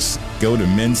brothers, go to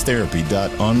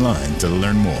menstherapy.online to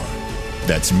learn more.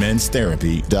 That's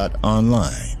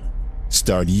menstherapy.online.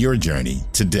 Start your journey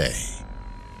today.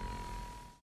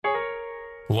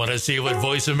 Want to see what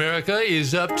Voice America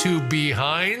is up to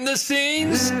behind the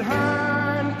scenes?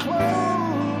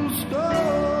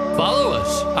 Follow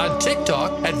us on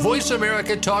TikTok at Voice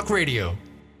America Talk Radio.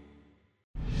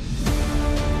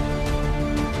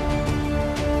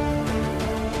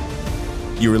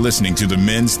 You are listening to the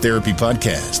Men's Therapy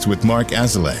Podcast with Mark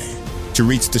Azalea. To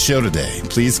reach the show today,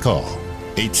 please call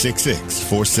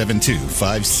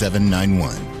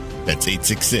 866-472-5791. That's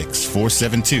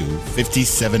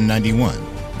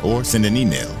 866-472-5791. Or send an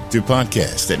email to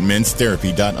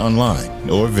podcast@menstherapy.online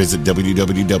or visit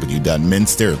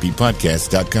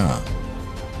www.menstherapypodcast.com.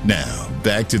 Now,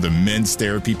 back to the Men's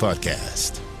Therapy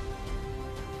Podcast.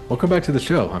 Welcome back to the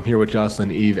show. I'm here with Jocelyn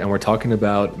Eve, and we're talking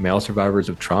about male survivors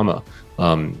of trauma.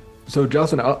 So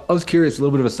Jocelyn, I was curious, a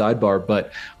little bit of a sidebar,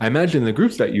 but I imagine in the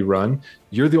groups that you run,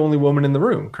 you're the only woman in the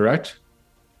room, correct?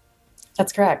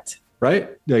 That's correct.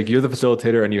 Right? Like you're the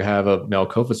facilitator and you have a male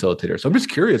co-facilitator. So I'm just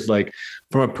curious, like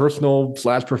from a personal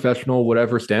 / professional,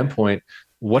 whatever standpoint,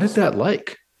 what is that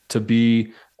like to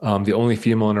be the only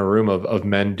female in a room of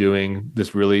men doing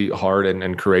this really hard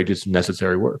and courageous and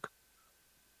necessary work?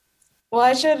 Well,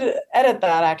 I should edit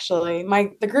that actually.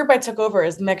 The group I took over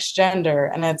is mixed gender,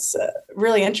 and it's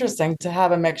really interesting to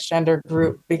have a mixed gender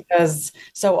group because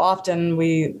so often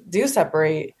we do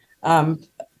separate,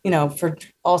 for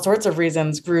all sorts of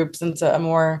reasons, groups into a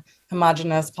more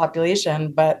homogenous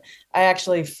population. But I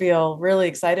actually feel really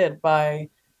excited by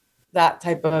that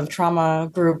type of trauma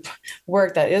group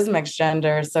work that is mixed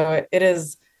gender. So it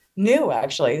is new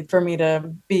actually for me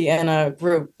to be in a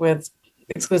group with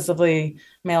exclusively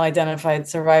male identified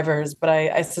survivors. But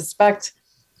I suspect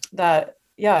that,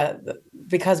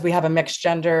 because we have a mixed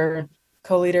gender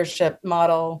co-leadership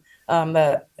model,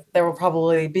 that there will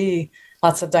probably be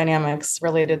lots of dynamics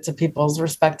related to people's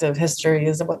respective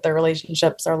histories of what their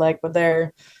relationships are like with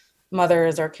their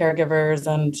mothers or caregivers.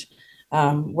 And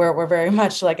we're very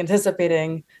much like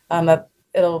anticipating that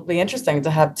it'll be interesting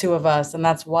to have two of us. And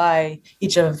that's why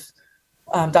each of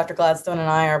Dr. Gladstone and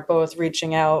I are both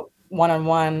reaching out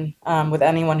one-on-one with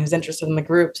anyone who's interested in the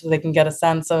group so they can get a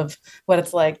sense of what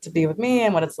it's like to be with me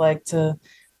and what it's like to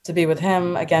be with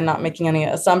him. Again, not making any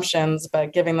assumptions,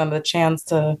 but giving them the chance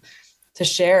to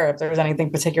share if there's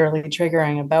anything particularly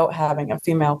triggering about having a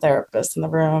female therapist in the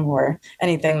room or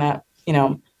anything that,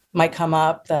 might come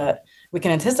up that we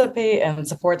can anticipate and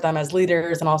support them as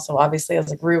leaders and also obviously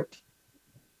as a group.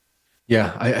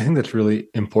 Yeah, I think that's really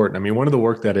important. I mean, one of the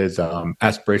work that is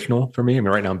aspirational for me,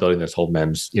 right now I'm building this whole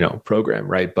men's, program,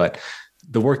 right? But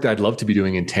the work that I'd love to be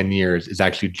doing in 10 years is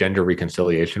actually gender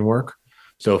reconciliation work.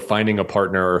 So finding a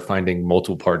partner or finding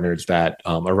multiple partners that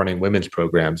are running women's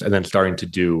programs and then starting to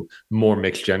do more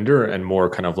mixed gender and more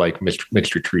kind of like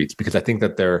mixed retreats, because I think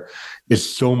that there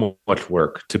is so much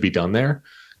work to be done there.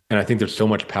 And I think there's so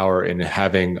much power in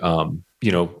having,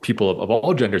 people of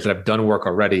all genders that have done work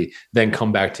already, then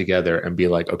come back together and be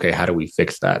like, okay, how do we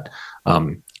fix that?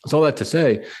 So all that to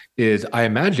say is I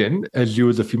imagine as you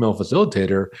as a female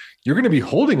facilitator, you're going to be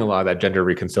holding a lot of that gender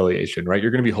reconciliation, right?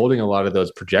 You're going to be holding a lot of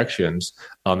those projections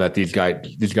that these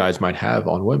guys might have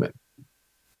on women.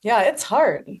 Yeah, it's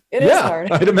hard. It is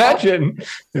hard. I'd imagine.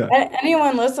 Yeah.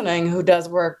 Anyone listening who does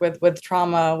work with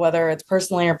trauma, whether it's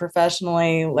personally or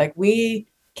professionally, like we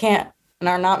can't and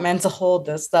are not meant to hold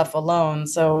this stuff alone.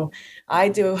 So I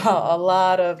do a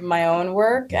lot of my own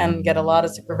work and get a lot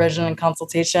of supervision and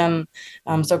consultation.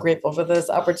 I'm so grateful for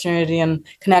this opportunity and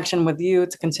connection with you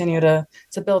to continue to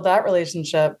build that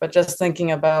relationship. But just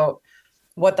thinking about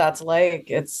what that's like,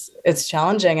 it's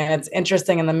challenging and it's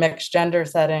interesting in the mixed gender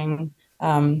setting.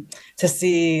 to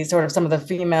see sort of some of the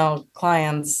female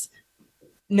clients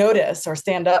notice or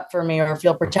stand up for me or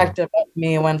feel protective of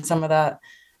me when some of that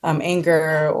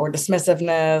anger or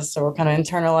dismissiveness or kind of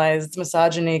internalized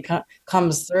misogyny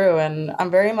comes through. And I'm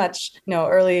very much,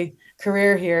 early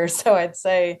career here. So I'd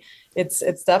say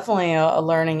it's definitely a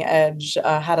learning edge,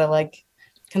 how to like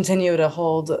continue to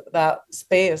hold that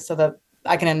space so that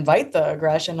I can invite the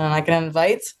aggression and I can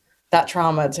invite that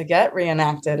trauma to get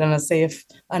reenacted in a safe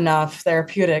enough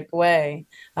therapeutic way.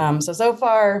 So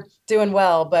far doing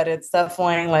well, but it's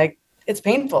definitely like, it's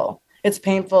painful. It's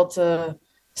painful to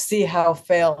see how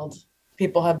failed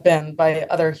people have been by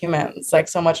other humans. Like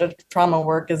so much of trauma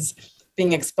work is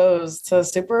being exposed to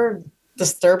super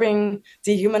disturbing,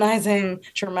 dehumanizing,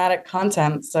 traumatic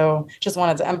content. So just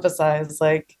wanted to emphasize,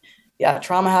 like, yeah,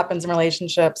 trauma happens in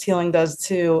relationships, healing does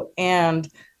too. And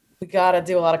we got to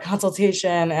do a lot of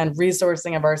consultation and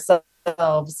resourcing of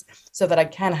ourselves so that I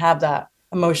can have that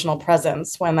emotional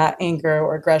presence when that anger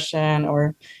or aggression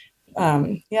or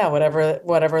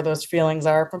whatever those feelings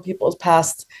are from people's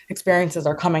past experiences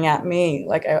are coming at me.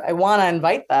 Like I want to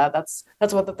invite that. That's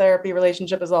what the therapy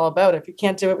relationship is all about. If you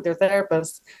can't do it with your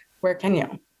therapist, where can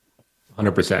you?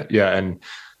 100%. Yeah. And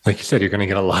like you said, you're going to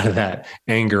get a lot of that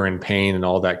anger and pain and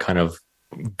all that kind of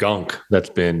gunk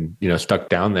that's been, stuck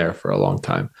down there for a long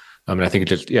time. I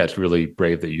think it's really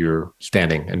brave that you're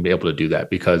standing and be able to do that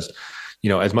because,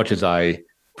 as much as I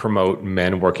promote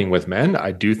men working with men,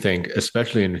 I do think,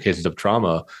 especially in cases of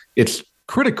trauma, it's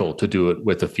critical to do it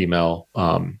with a female,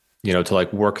 to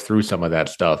like work through some of that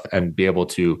stuff and be able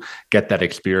to get that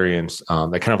experience,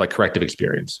 that kind of like corrective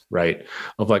experience, right?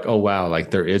 Of like, oh, wow,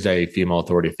 like there is a female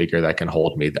authority figure that can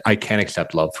hold me. I can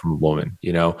accept love from a woman,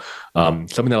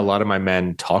 something that a lot of my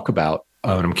men talk about,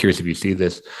 and I'm curious if you see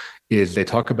this, is they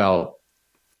talk about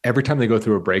every time they go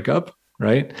through a breakup,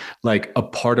 right? Like a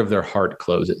part of their heart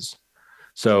closes.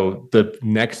 So the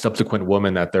next subsequent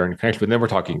woman that they're in connection with, then we're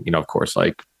talking, of course,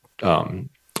 like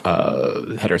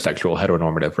heterosexual,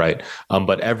 heteronormative, right?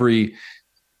 But every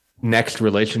next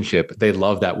relationship, they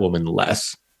love that woman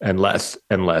less and less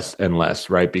and less and less,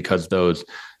 right? Because those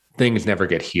things never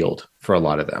get healed for a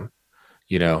lot of them.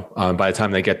 By the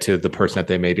time they get to the person that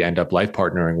they maybe end up life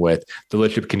partnering with, the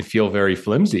relationship can feel very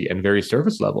flimsy and very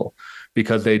surface level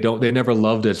because they never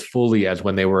loved as fully as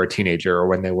when they were a teenager or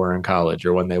when they were in college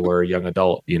or when they were a young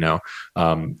adult,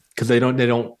 because they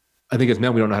don't, I think as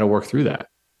men, we don't know how to work through that,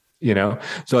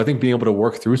 So I think being able to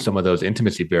work through some of those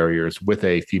intimacy barriers with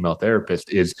a female therapist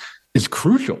is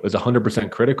crucial, is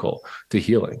 100% critical to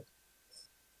healing.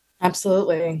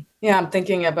 Absolutely. Yeah. I'm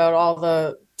thinking about all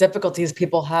the difficulties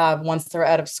people have once they're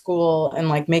out of school and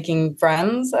like making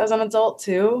friends as an adult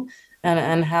too.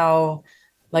 And how,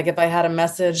 like, if I had a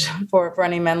message for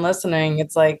any men listening,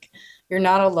 it's like, you're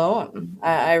not alone.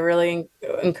 I really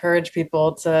encourage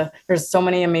people there's so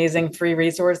many amazing free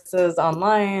resources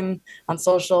online, on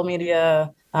social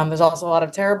media. There's also a lot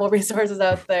of terrible resources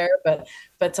out there,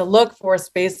 but to look for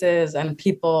spaces and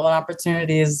people and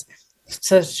opportunities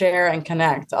to share and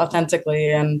connect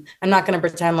authentically. And I'm not going to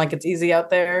pretend like it's easy out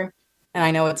there. And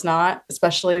I know it's not,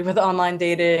 especially with online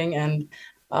dating and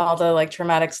all the like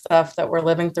traumatic stuff that we're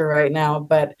living through right now,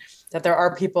 but that there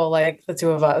are people like the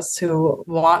two of us who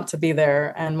want to be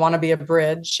there and want to be a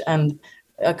bridge and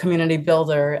a community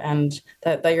builder, and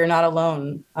that you're not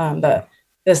alone, that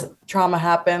this trauma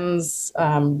happens,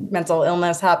 mental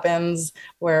illness happens,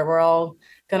 where we're all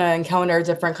going to encounter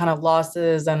different kind of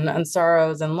losses and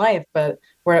sorrows in life, but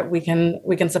where we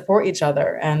can support each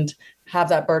other and have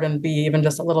that burden be even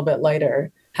just a little bit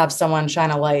lighter, have someone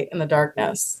shine a light in the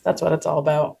darkness. That's what it's all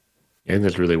about. I think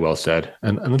that's really well said.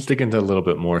 And let's dig into a little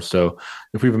bit more. So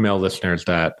if we have male listeners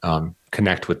that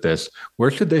connect with this,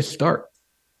 where should they start?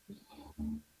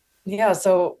 Yeah,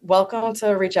 so welcome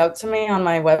to reach out to me on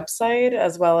my website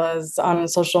as well as on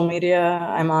social media.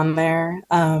 I'm on there.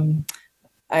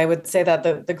 I would say that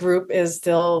the group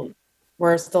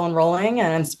we're still enrolling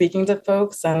and speaking to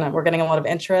folks, and we're getting a lot of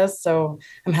interest. So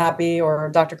I'm happy,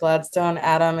 or Dr. Gladstone,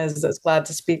 Adam is glad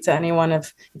to speak to anyone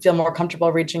if you feel more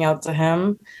comfortable reaching out to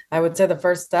him. I would say the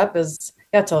first step is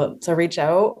to reach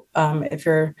out. If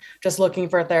you're just looking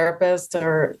for a therapist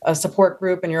or a support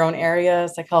group in your own area,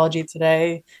 Psychology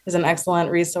Today is an excellent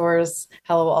resource.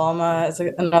 Hello Alma is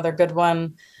another good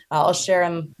one. I'll share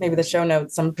in maybe the show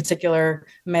notes some particular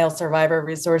male survivor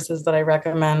resources that I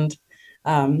recommend.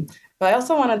 But I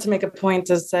also wanted to make a point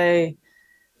to say,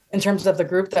 in terms of the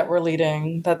group that we're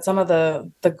leading, that some of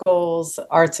the goals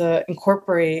are to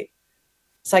incorporate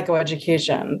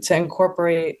psychoeducation, to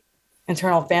incorporate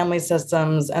internal family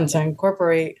systems, and to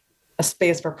incorporate a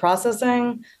space for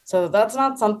processing. So that's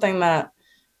not something that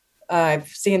I've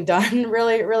seen done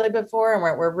really, really before. And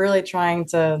we're really trying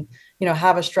to,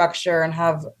 have a structure and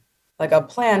have like a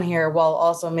plan here while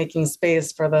also making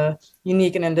space for the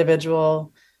unique and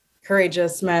individual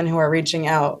courageous men who are reaching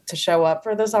out to show up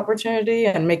for this opportunity,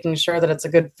 and making sure that it's a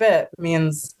good fit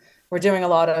means we're doing a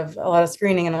lot of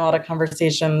screening and a lot of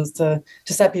conversations to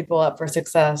set people up for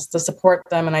success, to support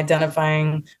them in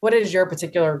identifying what is your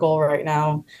particular goal right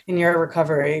now in your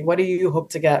recovery. What do you hope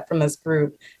to get from this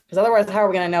group? Because otherwise, how are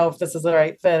we going to know if this is the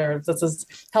right fit or if this is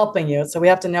helping you? So we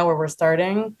have to know where we're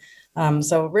starting.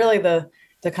 So really the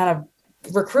kind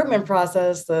of recruitment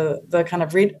process, the kind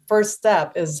of first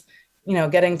step is,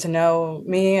 getting to know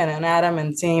me and Adam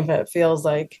and seeing if it feels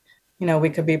like, we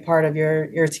could be part of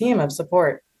your team of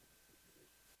support.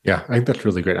 Yeah, I think that's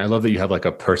really great. I love that you have like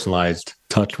a personalized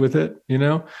touch with it,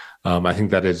 I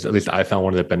think that is, at least I found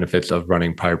one of the benefits of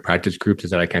running private practice groups is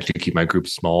that I can actually keep my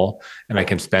groups small and I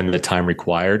can spend the time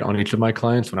required on each of my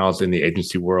clients. When I was in the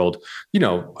agency world,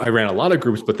 I ran a lot of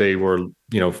groups, but they were,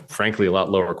 frankly, a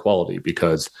lot lower quality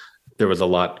because there was a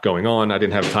lot going on. I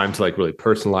didn't have time to like really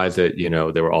personalize it.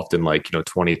 There were often like,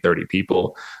 20, 30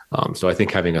 people. So I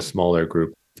think having a smaller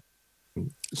group,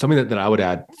 something that I would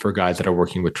add for guys that are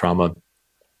working with trauma,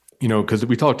 because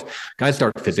we talked, guys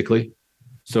start physically.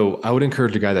 So I would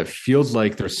encourage a guy that feels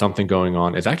like there's something going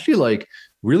on is actually like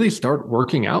really start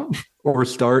working out or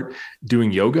start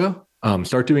doing yoga,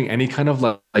 start doing any kind of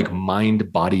like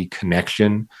mind-body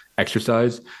connection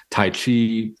exercise, Tai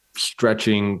Chi,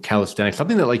 stretching, calisthenics,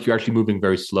 something that like you're actually moving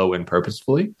very slow and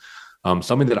purposefully.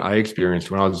 Something that I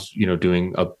experienced when I was,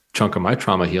 doing a chunk of my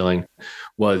trauma healing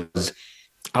was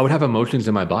I would have emotions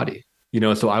in my body.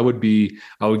 So I would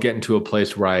get into a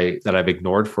place where that I've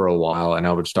ignored for a while, and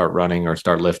I would start running or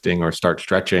start lifting or start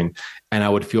stretching, and I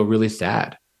would feel really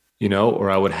sad, or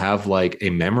I would have like a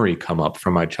memory come up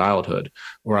from my childhood,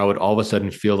 or I would all of a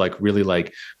sudden feel like really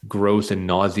like gross and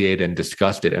nauseated and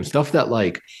disgusted and stuff that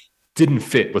like didn't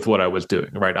fit with what I was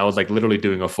doing, right? I was like literally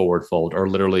doing a forward fold or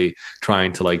literally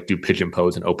trying to like do pigeon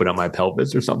pose and open up my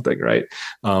pelvis or something, right?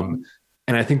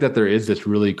 And I think that there is this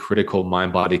really critical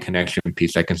mind-body connection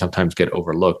piece that can sometimes get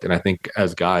overlooked. And I think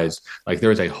as guys, like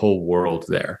there is a whole world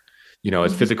there,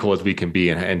 as physical as we can be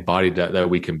and embodied that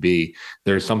we can be.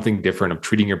 There's something different of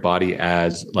treating your body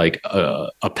as like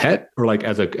a pet or like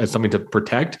as something to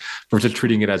protect versus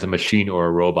treating it as a machine or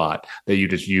a robot that you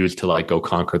just use to like go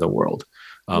conquer the world.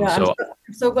 I'm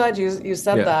so glad you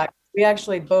said that. We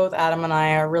actually, both Adam and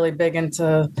I, are really big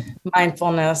into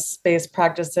mindfulness-based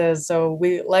practices. So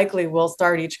we likely will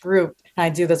start each group, and I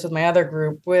do this with my other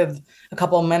group, with a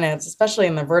couple of minutes, especially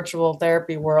in the virtual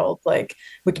therapy world. Like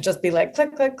we could just be like,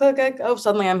 click, click, click, click. Oh,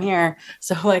 suddenly I'm here.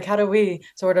 So like, how do we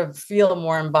sort of feel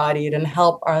more embodied and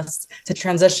help us to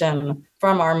transition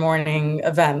from our morning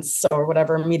events or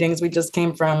whatever meetings we just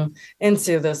came from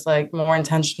into this like more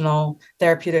intentional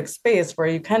therapeutic space where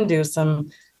you can do some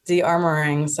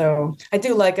de-armoring. So I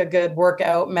do like a good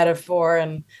workout metaphor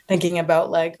and thinking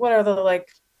about like, what are the like,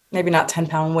 maybe not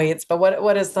 10-pound weights, but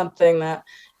what is something that,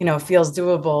 feels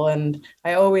doable. And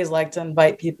I always like to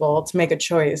invite people to make a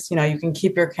choice. You can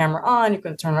keep your camera on, you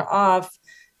can turn it off.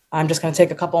 I'm just going to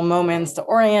take a couple moments to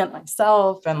orient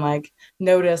myself and like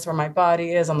notice where my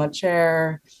body is on the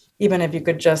chair. Even if you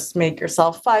could just make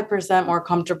yourself 5% more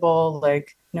comfortable,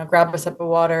 like, grab a sip of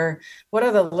water. What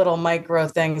are the little micro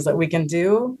things that we can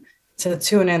do to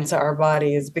tune into our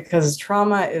bodies? Because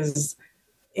trauma is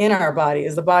in our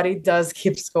bodies. The body does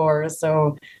keep score.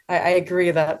 So I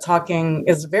agree that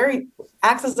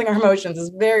accessing our emotions is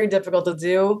very difficult to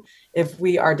do if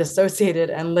we are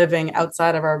dissociated and living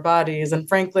outside of our bodies. And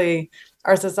frankly,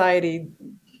 our society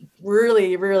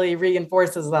really, really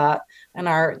reinforces that. And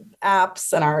our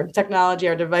apps and our technology,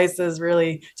 our devices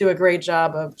really do a great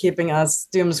job of keeping us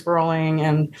doom scrolling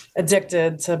and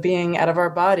addicted to being out of our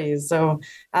bodies. So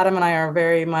Adam and I are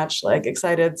very much like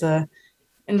excited to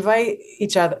invite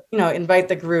each other, invite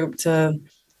the group to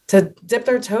dip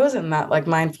their toes in that like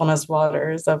mindfulness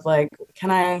waters of like,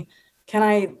 can I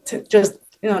just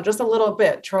a little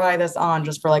bit, try this on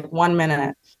just for like 1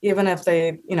 minute, even if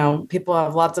they, people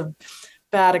have lots of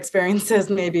bad experiences,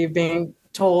 maybe being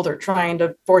told or trying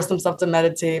to force themselves to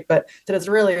meditate, but that it's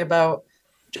really about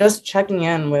just checking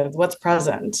in with what's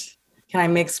present. Can I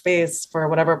make space for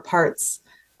whatever parts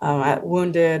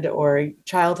wounded or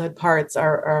childhood parts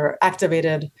are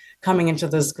activated coming into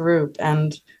this group?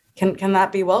 And can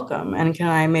that be welcome? And can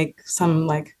I make some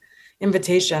like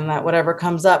invitation that whatever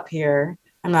comes up here,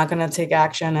 I'm not going to take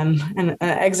action and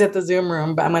exit the Zoom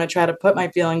room, but I'm going to try to put my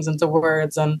feelings into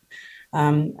words. And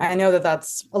I know that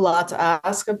that's a lot to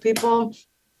ask of people,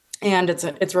 and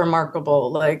it's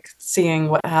remarkable, like seeing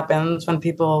what happens when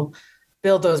people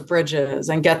build those bridges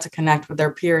and get to connect with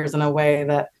their peers in a way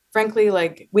that, frankly,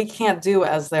 like we can't do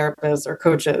as therapists or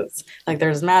coaches. Like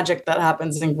there's magic that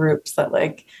happens in groups that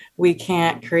like we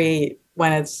can't create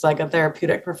when it's like a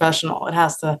therapeutic professional. It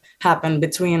has to happen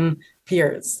between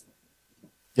peers.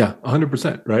 Yeah,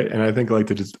 100%. Right. And I think like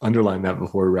to just underline that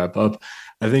before we wrap up,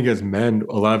 I think as men,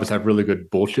 a lot of us have really good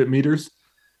bullshit meters.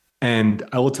 And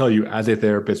I will tell you, as a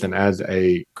therapist and as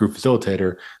a group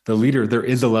facilitator, the leader, there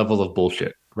is a level of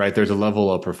bullshit, right? There's a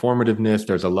level of performativeness.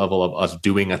 There's a level of us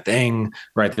doing a thing,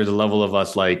 right? There's a level of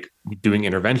us like doing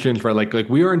interventions, right? Like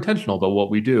we are intentional about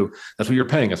what we do. That's what you're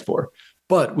paying us for.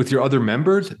 But with your other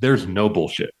members, there's no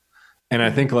bullshit. And I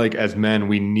think like as men,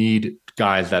 we need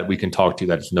guys that we can talk to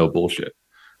that's no bullshit.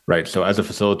 Right. So as a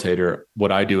facilitator,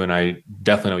 what I do, and I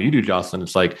definitely know you do, Jocelyn,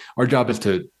 it's like our job is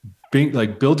to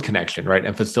build connection, right?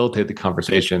 And facilitate the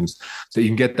conversations so you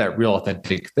can get that real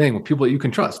authentic thing with people that you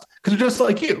can trust because they're just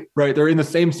like you, right? They're in the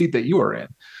same seat that you are in.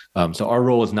 So our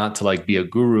role is not to like be a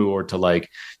guru or to like,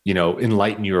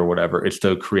 enlighten you or whatever. It's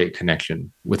to create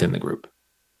connection within the group.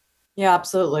 Yeah,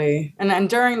 absolutely. And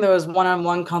during those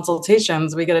one-on-one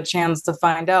consultations, we get a chance to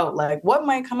find out like what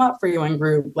might come up for you in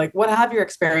group. Like what have your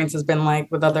experiences been like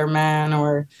with other men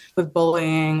or with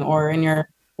bullying or in your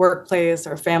workplace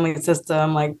or family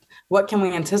system? Like what can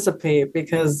we anticipate?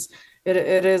 Because it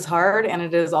is hard and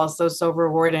it is also so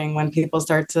rewarding when people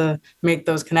start to make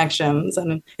those connections.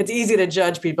 And it's easy to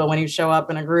judge people when you show up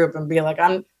in a group and be like,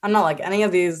 I'm not like any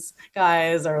of these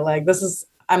guys, or like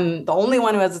I'm the only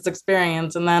one who has this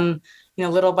experience. And then,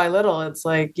 little by little, it's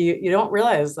like you don't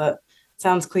realize that. It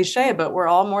sounds cliche, but we're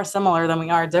all more similar than we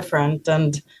are different.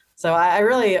 And so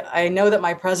I know that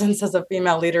my presence as a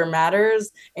female leader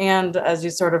matters. And as you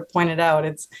sort of pointed out,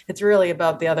 it's really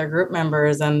about the other group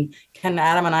members, and can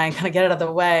Adam and I kind of get out of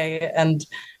the way and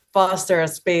foster a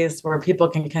space where people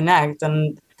can connect,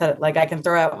 and that like I can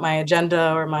throw out my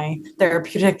agenda or my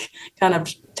therapeutic kind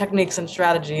of techniques and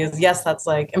strategies. Yes, that's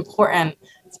like important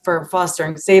for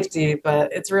fostering safety, but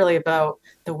it's really about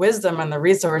the wisdom and the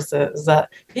resources that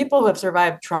people who have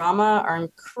survived trauma are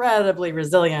incredibly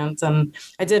resilient. And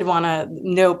I did want to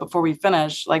note before we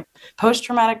finish, like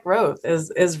post-traumatic growth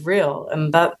is real.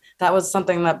 And that was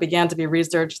something that began to be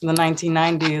researched in the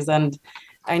 1990s. And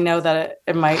I know that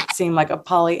it might seem like a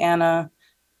Pollyanna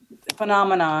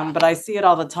phenomenon, but I see it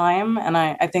all the time. And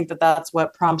I think that that's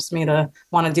what prompts me to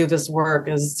want to do this work,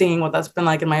 is seeing what that's been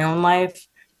like in my own life,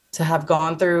 to have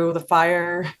gone through the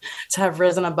fire, to have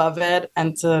risen above it,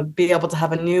 and to be able to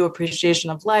have a new appreciation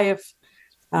of life,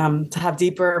 to have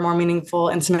deeper, more meaningful,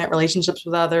 intimate relationships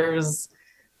with others,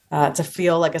 to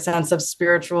feel like a sense of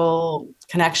spiritual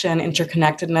connection,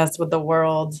 interconnectedness with the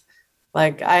world.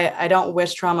 Like I don't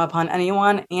wish trauma upon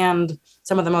anyone, and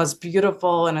some of the most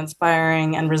beautiful and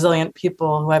inspiring and resilient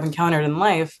people who I've encountered in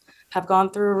life have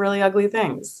gone through really ugly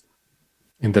things.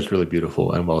 And that's really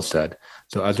beautiful and well said.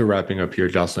 So as we're wrapping up here,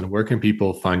 Jocelyn, where can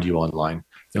people find you online?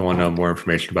 They want to know more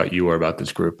information about you or about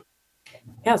this group.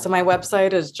 Yeah, so my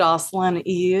website is Jocelyn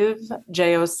Eve,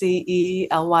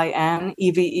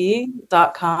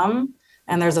 JocelynEve.com.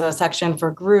 And there's a section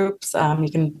for groups. You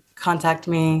can contact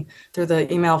me through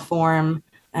the email form.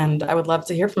 And I would love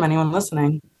to hear from anyone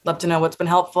listening. Love to know what's been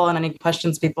helpful and any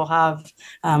questions people have,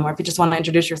 or if you just want to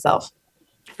introduce yourself.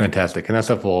 Fantastic. And that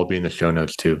stuff will all be in the show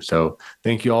notes too. So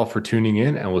thank you all for tuning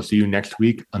in, and we'll see you next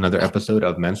week, another episode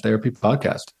of Men's Therapy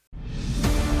Podcast.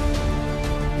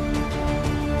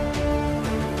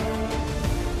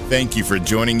 Thank you for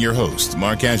joining your host,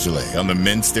 Mark Aguilé, on the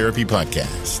Men's Therapy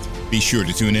Podcast. Be sure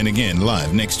to tune in again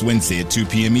live next Wednesday at 2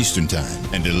 p.m. Eastern Time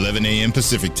and 11 a.m.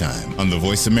 Pacific Time on the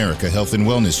Voice America Health and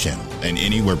Wellness Channel and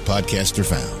anywhere podcasts are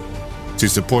found. To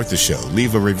support the show,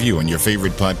 leave a review on your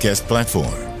favorite podcast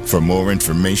platform. For more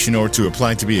information or to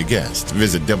apply to be a guest,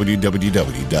 visit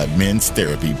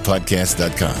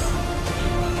www.menstherapypodcast.com.